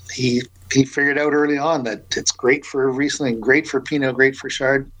 He figured out early on that it's great for Riesling, great for Pinot, great for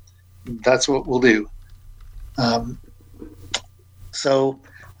Chard. That's what we'll do. So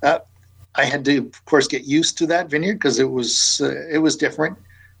I had to, of course, get used to that vineyard, because it was different,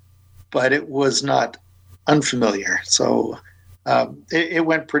 but it was not unfamiliar. So it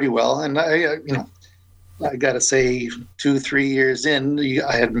went pretty well, and I got to say, 2-3 years in,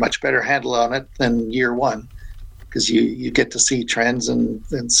 I had much better handle on it than year one. because you get to see trends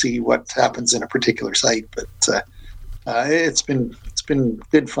and see what happens in a particular site. But it's been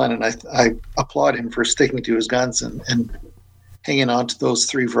good fun, and I applaud him for sticking to his guns and hanging on to those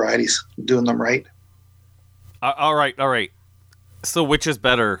 3 varieties, doing them right. All right. So which is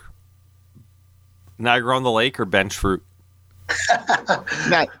better, Niagara on the Lake or bench fruit?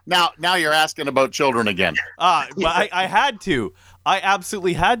 Now you're asking about children again. But I had to. I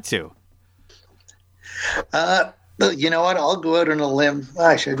absolutely had to. You know what? I'll go out on a limb.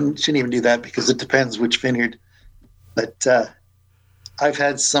 I shouldn't even do that because it depends which vineyard. But I've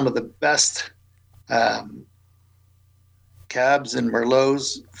had some of the best Cabs and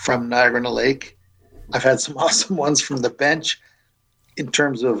Merlots from Niagara on the Lake. I've had some awesome ones from the bench. In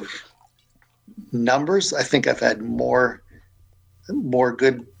terms of numbers, I think I've had more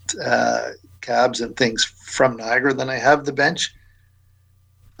good Cabs and things from Niagara than I have the bench.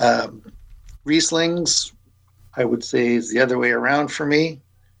 Rieslings, I would say, is the other way around for me.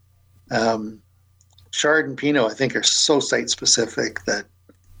 Chard and Pinot, I think, are so site specific that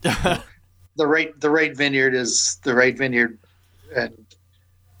the right vineyard is the right vineyard, and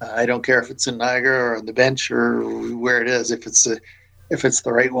I don't care if it's in Niagara or on the bench or where it is. If it's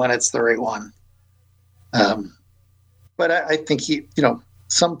the right one, it's the right one. But I think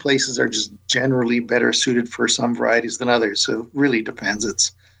some places are just generally better suited for some varieties than others. So it really depends.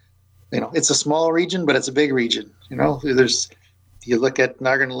 It's a small region, but it's a big region. You look at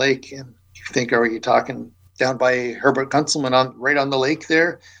Niagara on the Lake and you think, are you talking down by Herbert Kunzelman right on the lake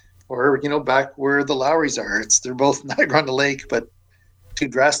there, or back where the Lowrys are? They're both Niagara on the Lake, but two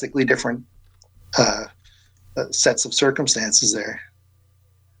drastically different sets of circumstances there.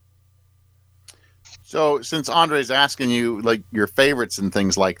 So since Andre's asking you like your favorites and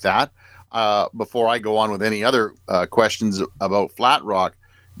things like that, before I go on with any other questions about Flat Rock,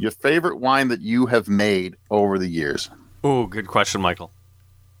 your favorite wine that you have made over the years? Oh, good question, Michael.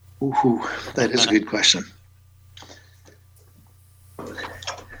 Ooh, that is a good question.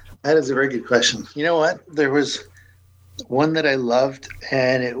 That is a very good question. You know what? There was one that I loved,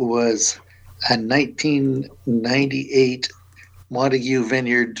 and it was a 1998 Montague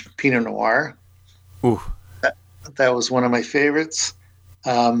Vineyard Pinot Noir. Ooh. That was one of my favorites.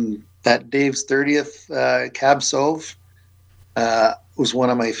 That Dave's 30th Cab Sauv was one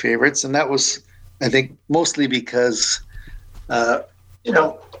of my favorites, and that was, I think, mostly because I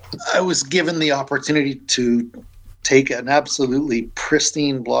was given the opportunity to take an absolutely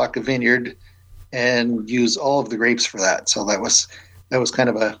pristine block of vineyard and use all of the grapes for that. So that was kind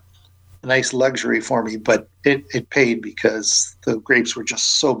of a nice luxury for me, but it paid because the grapes were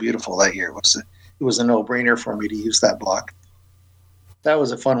just so beautiful that year. It was a no-brainer for me to use that block. That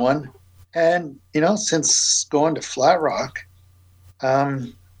was a fun one. And, since going to Flat Rock,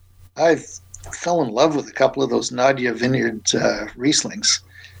 I've fell in love with a couple of those Nadia Vineyard Rieslings.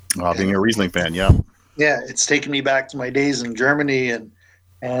 Being a Riesling fan, yeah. Yeah, it's taken me back to my days in Germany,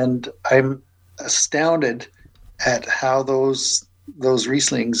 and I'm astounded at how those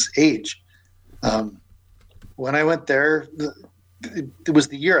Rieslings age. When I went there, it was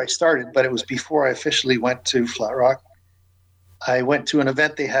the year I started, but it was before I officially went to Flat Rock. I went to an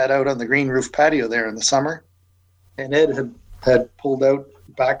event they had out on the green roof patio there in the summer, and Ed had pulled out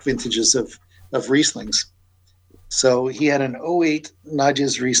back vintages of Rieslings. So he had an 08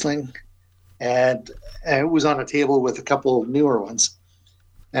 Nadjas Riesling, and it was on a table with a couple of newer ones.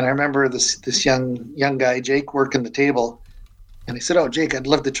 And I remember this young guy, Jake, working the table, and I said, "Oh, Jake, I'd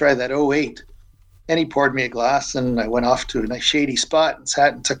love to try that 08." And he poured me a glass, and I went off to a nice shady spot and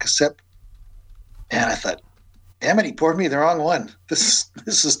sat and took a sip. And I thought, damn it, he poured me the wrong one. This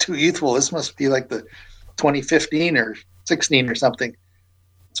is too youthful. This must be like the 2015 or 16 or something.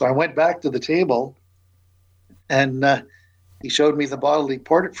 So I went back to the table, and he showed me the bottle he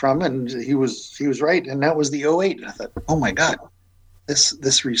poured it from, and he was right, and that was the 08. And I thought, oh my God,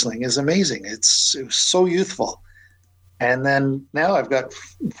 this Riesling is amazing. It was so youthful. And then now I've got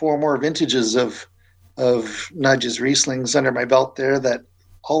 4 more vintages of Nadjas Rieslings under my belt there that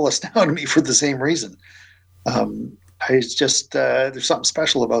all astound me for the same reason. There's something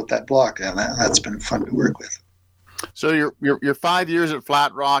special about that block, and that's been fun to work with. So you're 5 years at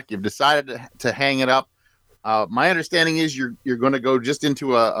Flat Rock. You've decided to hang it up. My understanding is you're going to go just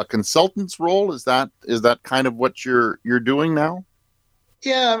into a consultant's role. Is that kind of what you're doing now?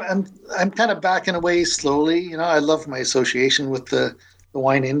 Yeah, I'm kind of backing away slowly. I love my association with the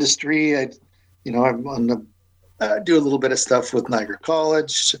wine industry. I'm on the do a little bit of stuff with Niagara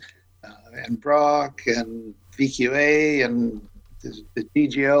College and Brock and VQA and the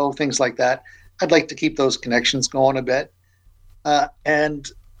DGO, things like that. I'd like to keep those connections going a bit. And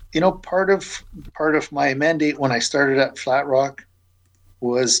part of my mandate when I started at Flat Rock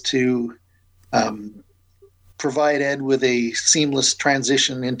was to provide Ed with a seamless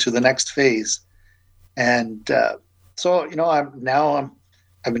transition into the next phase. And so,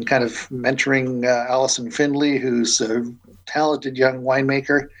 I've been kind of mentoring Allison Findlay, who's a talented young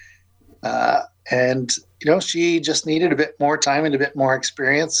winemaker. And she just needed a bit more time and a bit more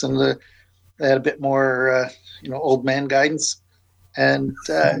experience and a bit more, old man guidance. And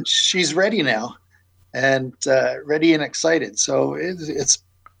she's ready now, and ready and excited. So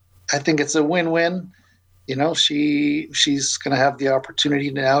I think it's a win-win. She's going to have the opportunity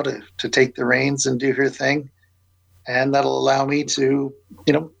now to take the reins and do her thing, and that'll allow me to,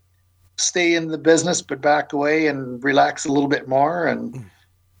 stay in the business but back away and relax a little bit more. And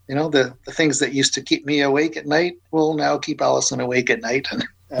the things that used to keep me awake at night will now keep Allison awake at night,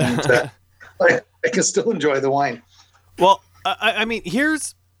 and I can still enjoy the wine. Well, I mean,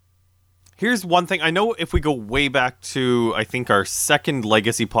 here's one thing. I know if we go way back to, I think, our second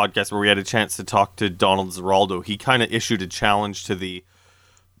Legacy podcast where we had a chance to talk to Donald Zeraldo, he kind of issued a challenge to the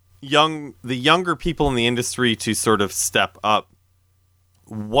younger people in the industry to sort of step up.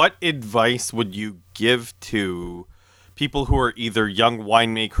 What advice would you give to people who are either young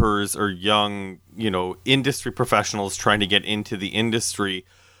winemakers or young, industry professionals trying to get into the industry,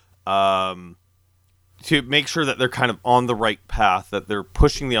 to make sure that they're kind of on the right path, that they're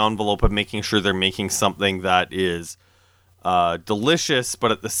pushing the envelope of making sure they're making something that is delicious,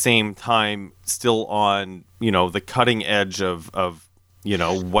 but at the same time still on, the cutting edge of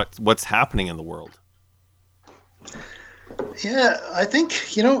what's happening in the world? Yeah, I think,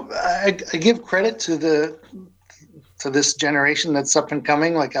 I give credit to this generation that's up and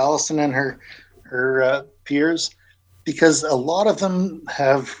coming, like Allison and her peers, because a lot of them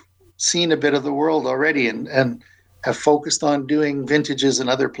have seen a bit of the world already and have focused on doing vintages in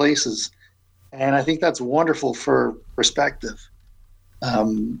other places. And I think that's wonderful for perspective.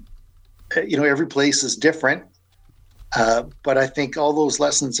 Every place is different, but I think all those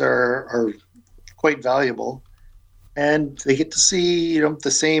lessons are quite valuable. And they get to see, the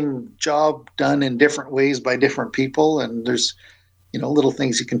same job done in different ways by different people. And there's, little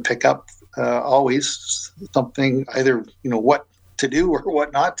things you can pick up, always something either, what to do or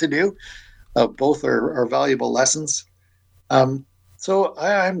what not to do. Both are valuable lessons. So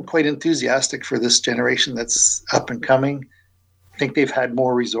I'm quite enthusiastic for this generation that's up and coming. I think they've had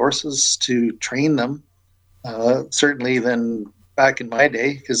more resources to train them, certainly than back in my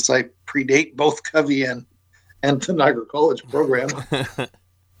day, because I predate both Covey and the Niagara College program.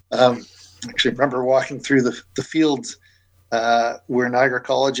 Actually remember walking through the fields where Niagara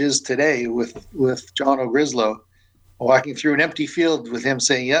College is today with John O'Grislow, walking through an empty field with him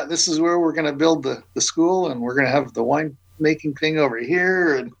saying, yeah, this is where we're going to build the school, and we're going to have the wine making thing over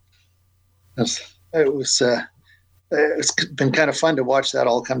here. And it's been kind of fun to watch that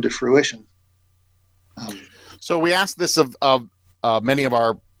all come to fruition. So we asked this of many of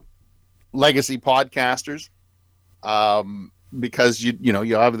our legacy podcasters, because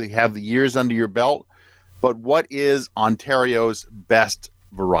you obviously have the years under your belt, but what is Ontario's best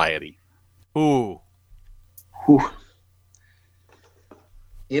variety? Ooh.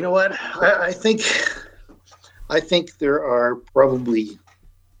 You know what? I think there are probably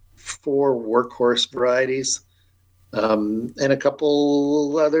 4 workhorse varieties, and a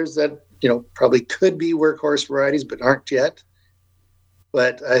couple others that probably could be workhorse varieties but aren't yet.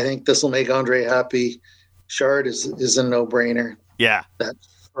 But I think this will make Andre happy. Chard is a no-brainer. Yeah, that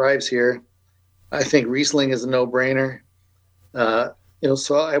thrives here. I think Riesling is a no-brainer.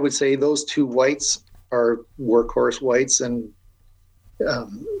 So I would say those 2 whites are workhorse whites and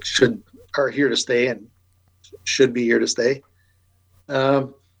are here to stay and should be here to stay.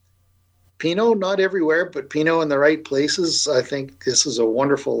 Pinot, not everywhere, but Pinot in the right places. I think this is a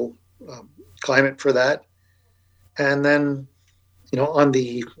wonderful climate for that. And then, on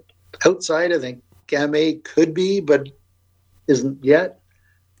the outside, I think Gamay could be, but isn't yet.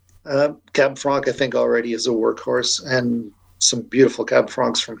 Cab Franc, I think, already is a workhorse, and some beautiful Cab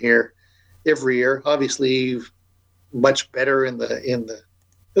Francs from here every year. Obviously, much better in the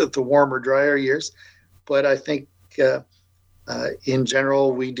warmer, drier years, but I think in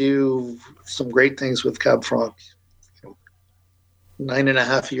general we do some great things with Cab Franc.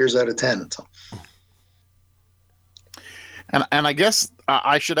 9.5 years out of 10. So. And I guess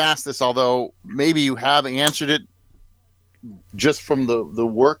I should ask this, although maybe you have answered it just from the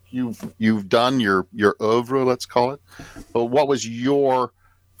work you've done, your oeuvre, let's call it. But what was your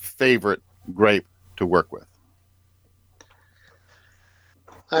favorite grape to work with?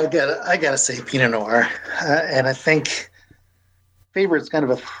 I gotta say Pinot Noir, and I think favorite's kind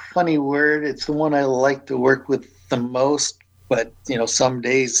of a funny word. It's the one I like to work with the most, but some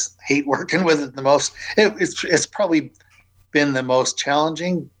days hate working with it the most. It's probably been the most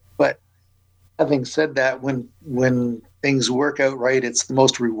challenging, but having said that, when things work out right, it's the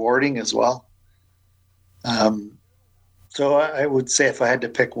most rewarding as well. So I would say if I had to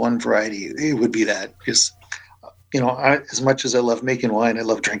pick one variety, it would be that, because as much as I love making wine, I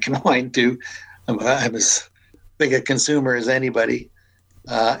love drinking wine too. I'm as big a consumer as anybody,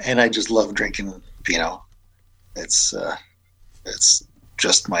 and I just love drinking Pinot. It's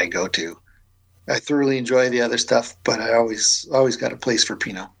just my go-to. I thoroughly enjoy the other stuff, but I always got a place for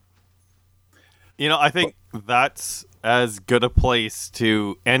Pinot. I think that's as good a place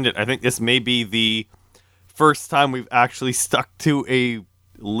to end it. I think this may be the first time we've actually stuck to a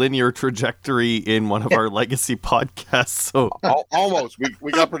linear trajectory in one of our legacy podcasts. So almost,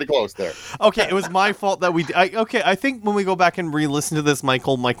 we got pretty close there. Okay, it was my fault that I think when we go back and re-listen to this,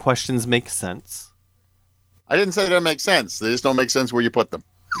 Michael, my questions make sense. I didn't say they don't make sense. They just don't make sense where you put them.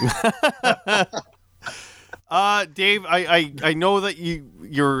 Dave, I know that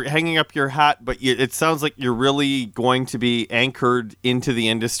you're hanging up your hat, but it sounds like you're really going to be anchored into the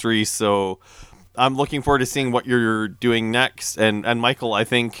industry. So I'm looking forward to seeing what you're doing next. And Michael, I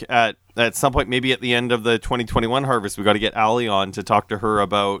think at some point, maybe at the end of the 2021 harvest, we got to get Allie on to talk to her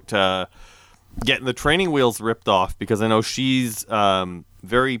about getting the training wheels ripped off, because I know she's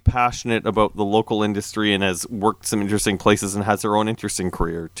very passionate about the local industry and has worked some interesting places and has her own interesting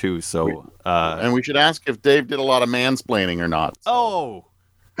career too. So, and we should ask if Dave did a lot of mansplaining or not. So.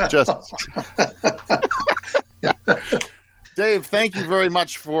 Just Dave, thank you very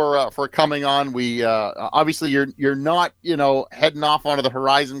much for coming on. We obviously you're not heading off onto the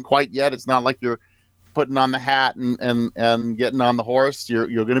horizon quite yet. It's not like you're putting on the hat and getting on the horse. You're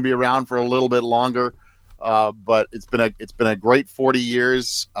going to be around for a little bit longer, but it's been a great 40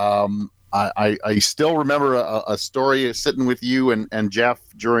 years. I still remember a story sitting with you and Jeff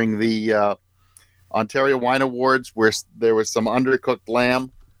during the Ontario Wine Awards where there was some undercooked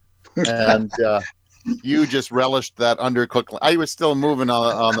lamb, and you just relished that undercooked. I was still moving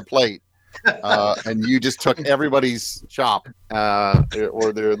on the plate, and you just took everybody's chop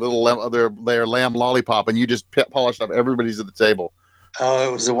or their little their lamb lollipop, and you just polished up everybody's at the table. Oh,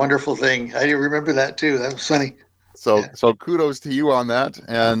 it was a wonderful thing. I remember that too. That was funny. So kudos to you on that,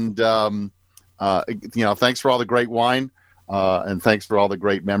 and thanks for all the great wine, and thanks for all the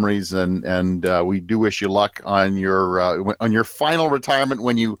great memories, and we do wish you luck on your final retirement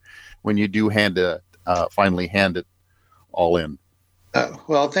when you do finally hand it all in.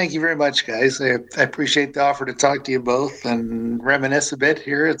 Well, thank you very much, guys. I appreciate the offer to talk to you both and reminisce a bit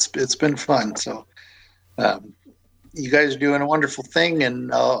here. It's been fun. So you guys are doing a wonderful thing,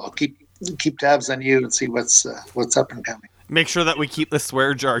 and I'll keep tabs on you and see what's up and coming. Make sure that we keep the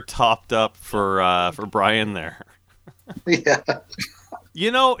swear jar topped up for Brian there. Yeah.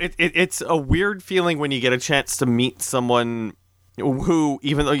 It's a weird feeling when you get a chance to meet someone who,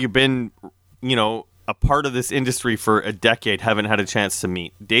 even though you've been, a part of this industry for a decade, haven't had a chance to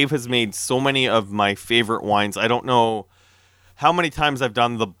meet. Dave has made so many of my favorite wines. I don't know how many times I've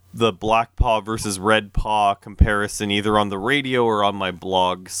done the Black Paw versus Red Paw comparison, either on the radio or on my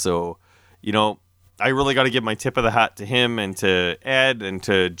blog. So, I really got to give my tip of the hat to him and to Ed and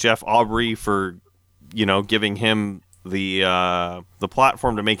to Jeff Aubrey for, giving him the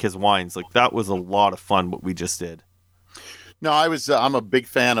platform to make his wines. Like, that was a lot of fun what we just did. No, I'm a big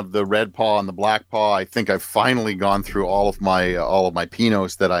fan of the Red Paw and the Black Paw. I think I've finally gone through all of my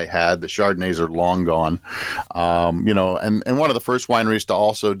Pinots that I had. The Chardonnays are long gone. And one of the first wineries to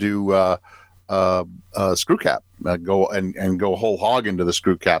also do screw cap, go whole hog into the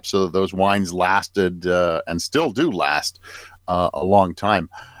screw cap, so that those wines lasted and still do last a long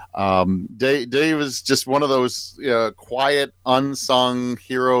time. Dave is just one of those quiet, unsung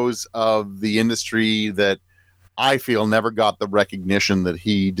heroes of the industry that I feel never got the recognition that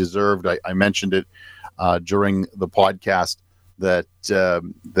he deserved. I mentioned it during the podcast that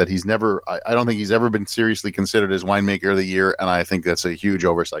he's never. I don't think he's ever been seriously considered as winemaker of the year, and I think that's a huge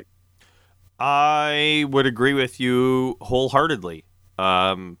oversight. I would agree with you wholeheartedly.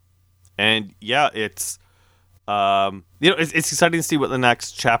 And yeah, it's it's exciting to see what the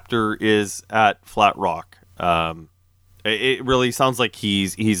next chapter is at Flat Rock. It really sounds like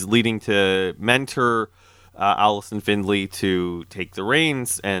he's leading to mentor Allison Findlay to take the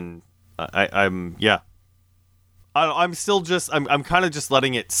reins, and I'm still just I'm kind of just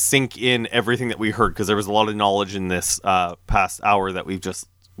letting it sink in everything that we heard, because there was a lot of knowledge in this past hour that we've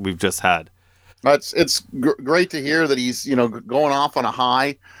just had. It's great to hear that he's going off on a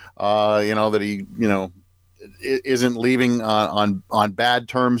high, that he isn't leaving on bad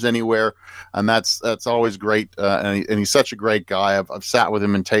terms anywhere, and that's always great. And he's such a great guy. I've sat with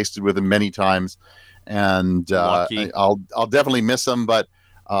him and tasted with him many times, and I'll definitely miss him, but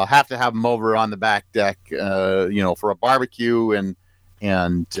have to have him over on the back deck, for a barbecue and.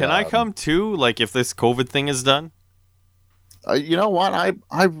 Can I come too? Like if this COVID thing is done? You know what?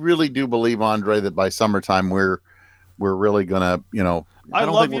 I really do believe, Andre, that by summertime we're really gonna, I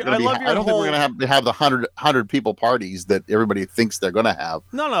don't think we're gonna have the 100 people parties that everybody thinks they're gonna have.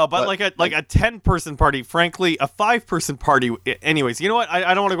 No, but like a 10-person party. Frankly, a 5-person party. Anyways, you know what?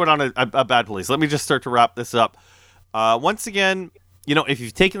 I don't want to go down a bad place. Let me just start to wrap this up. Once again, if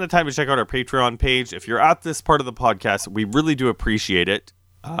you've taken the time to check out our Patreon page, if you're at this part of the podcast, we really do appreciate it.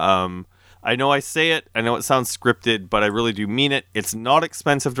 I know I say it, I know it sounds scripted, but I really do mean it. It's not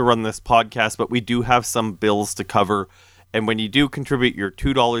expensive to run this podcast, but we do have some bills to cover. And when you do contribute your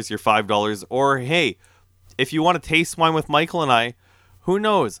 $2, your $5, or hey, if you want to taste wine with Michael and I, who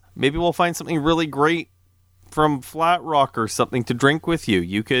knows? Maybe we'll find something really great from Flat Rock or something to drink with you.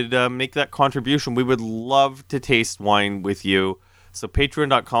 You could make that contribution. We would love to taste wine with you. So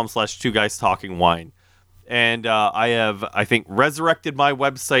patreon.com/2guystalkingwine. And I have, I think, resurrected my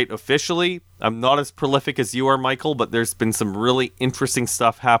website officially. I'm not as prolific as you are, Michael, but there's been some really interesting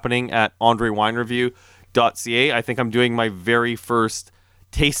stuff happening at AndreWineReview.ca. I think I'm doing my very first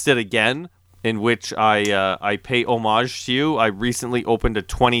Taste It Again, in which I pay homage to you. I recently opened a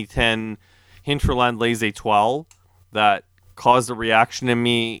 2010 Hinterland Les Etoiles that caused a reaction in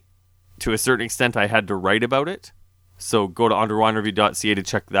me. To a certain extent, I had to write about it. So go to AndreWineReview.ca to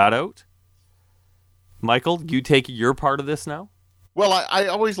check that out. Michael, you take your part of this now? Well, I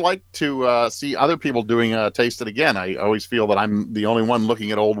always like to see other people doing Taste It Again. I always feel that I'm the only one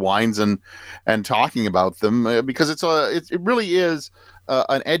looking at old wines and talking about them because it really is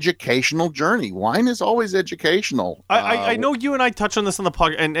an educational journey. Wine is always educational. I know you and I touched on this on the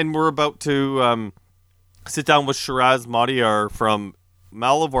podcast, and we're about to sit down with Shiraz Madiar from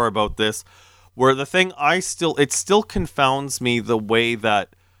Malivar about this, where the thing it still confounds me the way that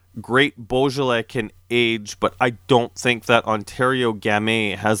great Beaujolais can age, but I don't think that Ontario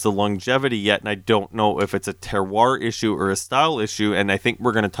Gamay has the longevity yet, and I don't know if it's a terroir issue or a style issue, and I think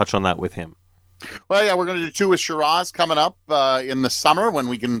we're going to touch on that with him. Well, yeah, we're going to do 2 with Shiraz coming up in the summer when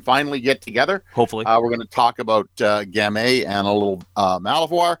we can finally get together. Hopefully. We're going to talk about Gamay and a little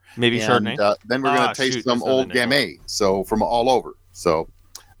Malivar. Maybe Chardonnay. Then we're going to taste some old Gamay, so from all over. So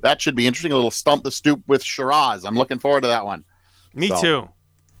that should be interesting. A little Stump the Stoop with Shiraz. I'm looking forward to that one. Me too.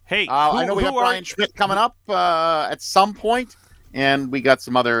 Hey, I know we got Brian Schmidt coming up at some point, and we got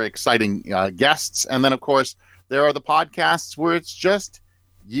some other exciting guests. And then, of course, there are the podcasts where it's just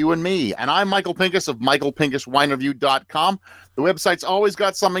you and me. And I'm Michael Pinkus of michaelpincuswinereview.com. The website's always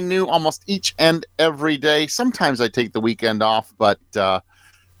got something new almost each and every day. Sometimes I take the weekend off, but that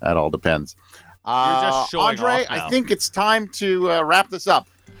all depends. You're just showing Andre, off now. I think it's time to wrap this up.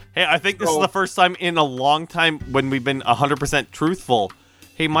 Hey, I think this is the first time in a long time when we've been 100% truthful.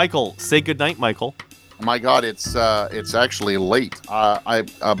 Hey, Michael, say goodnight, Michael. My God, it's actually late.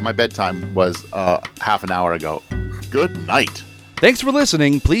 My bedtime was half an hour ago. Good night. Thanks for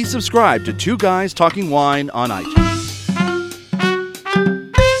listening. Please subscribe to Two Guys Talking Wine on iTunes.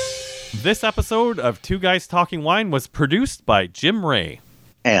 This episode of Two Guys Talking Wine was produced by Jim Ray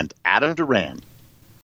and Adam Duran.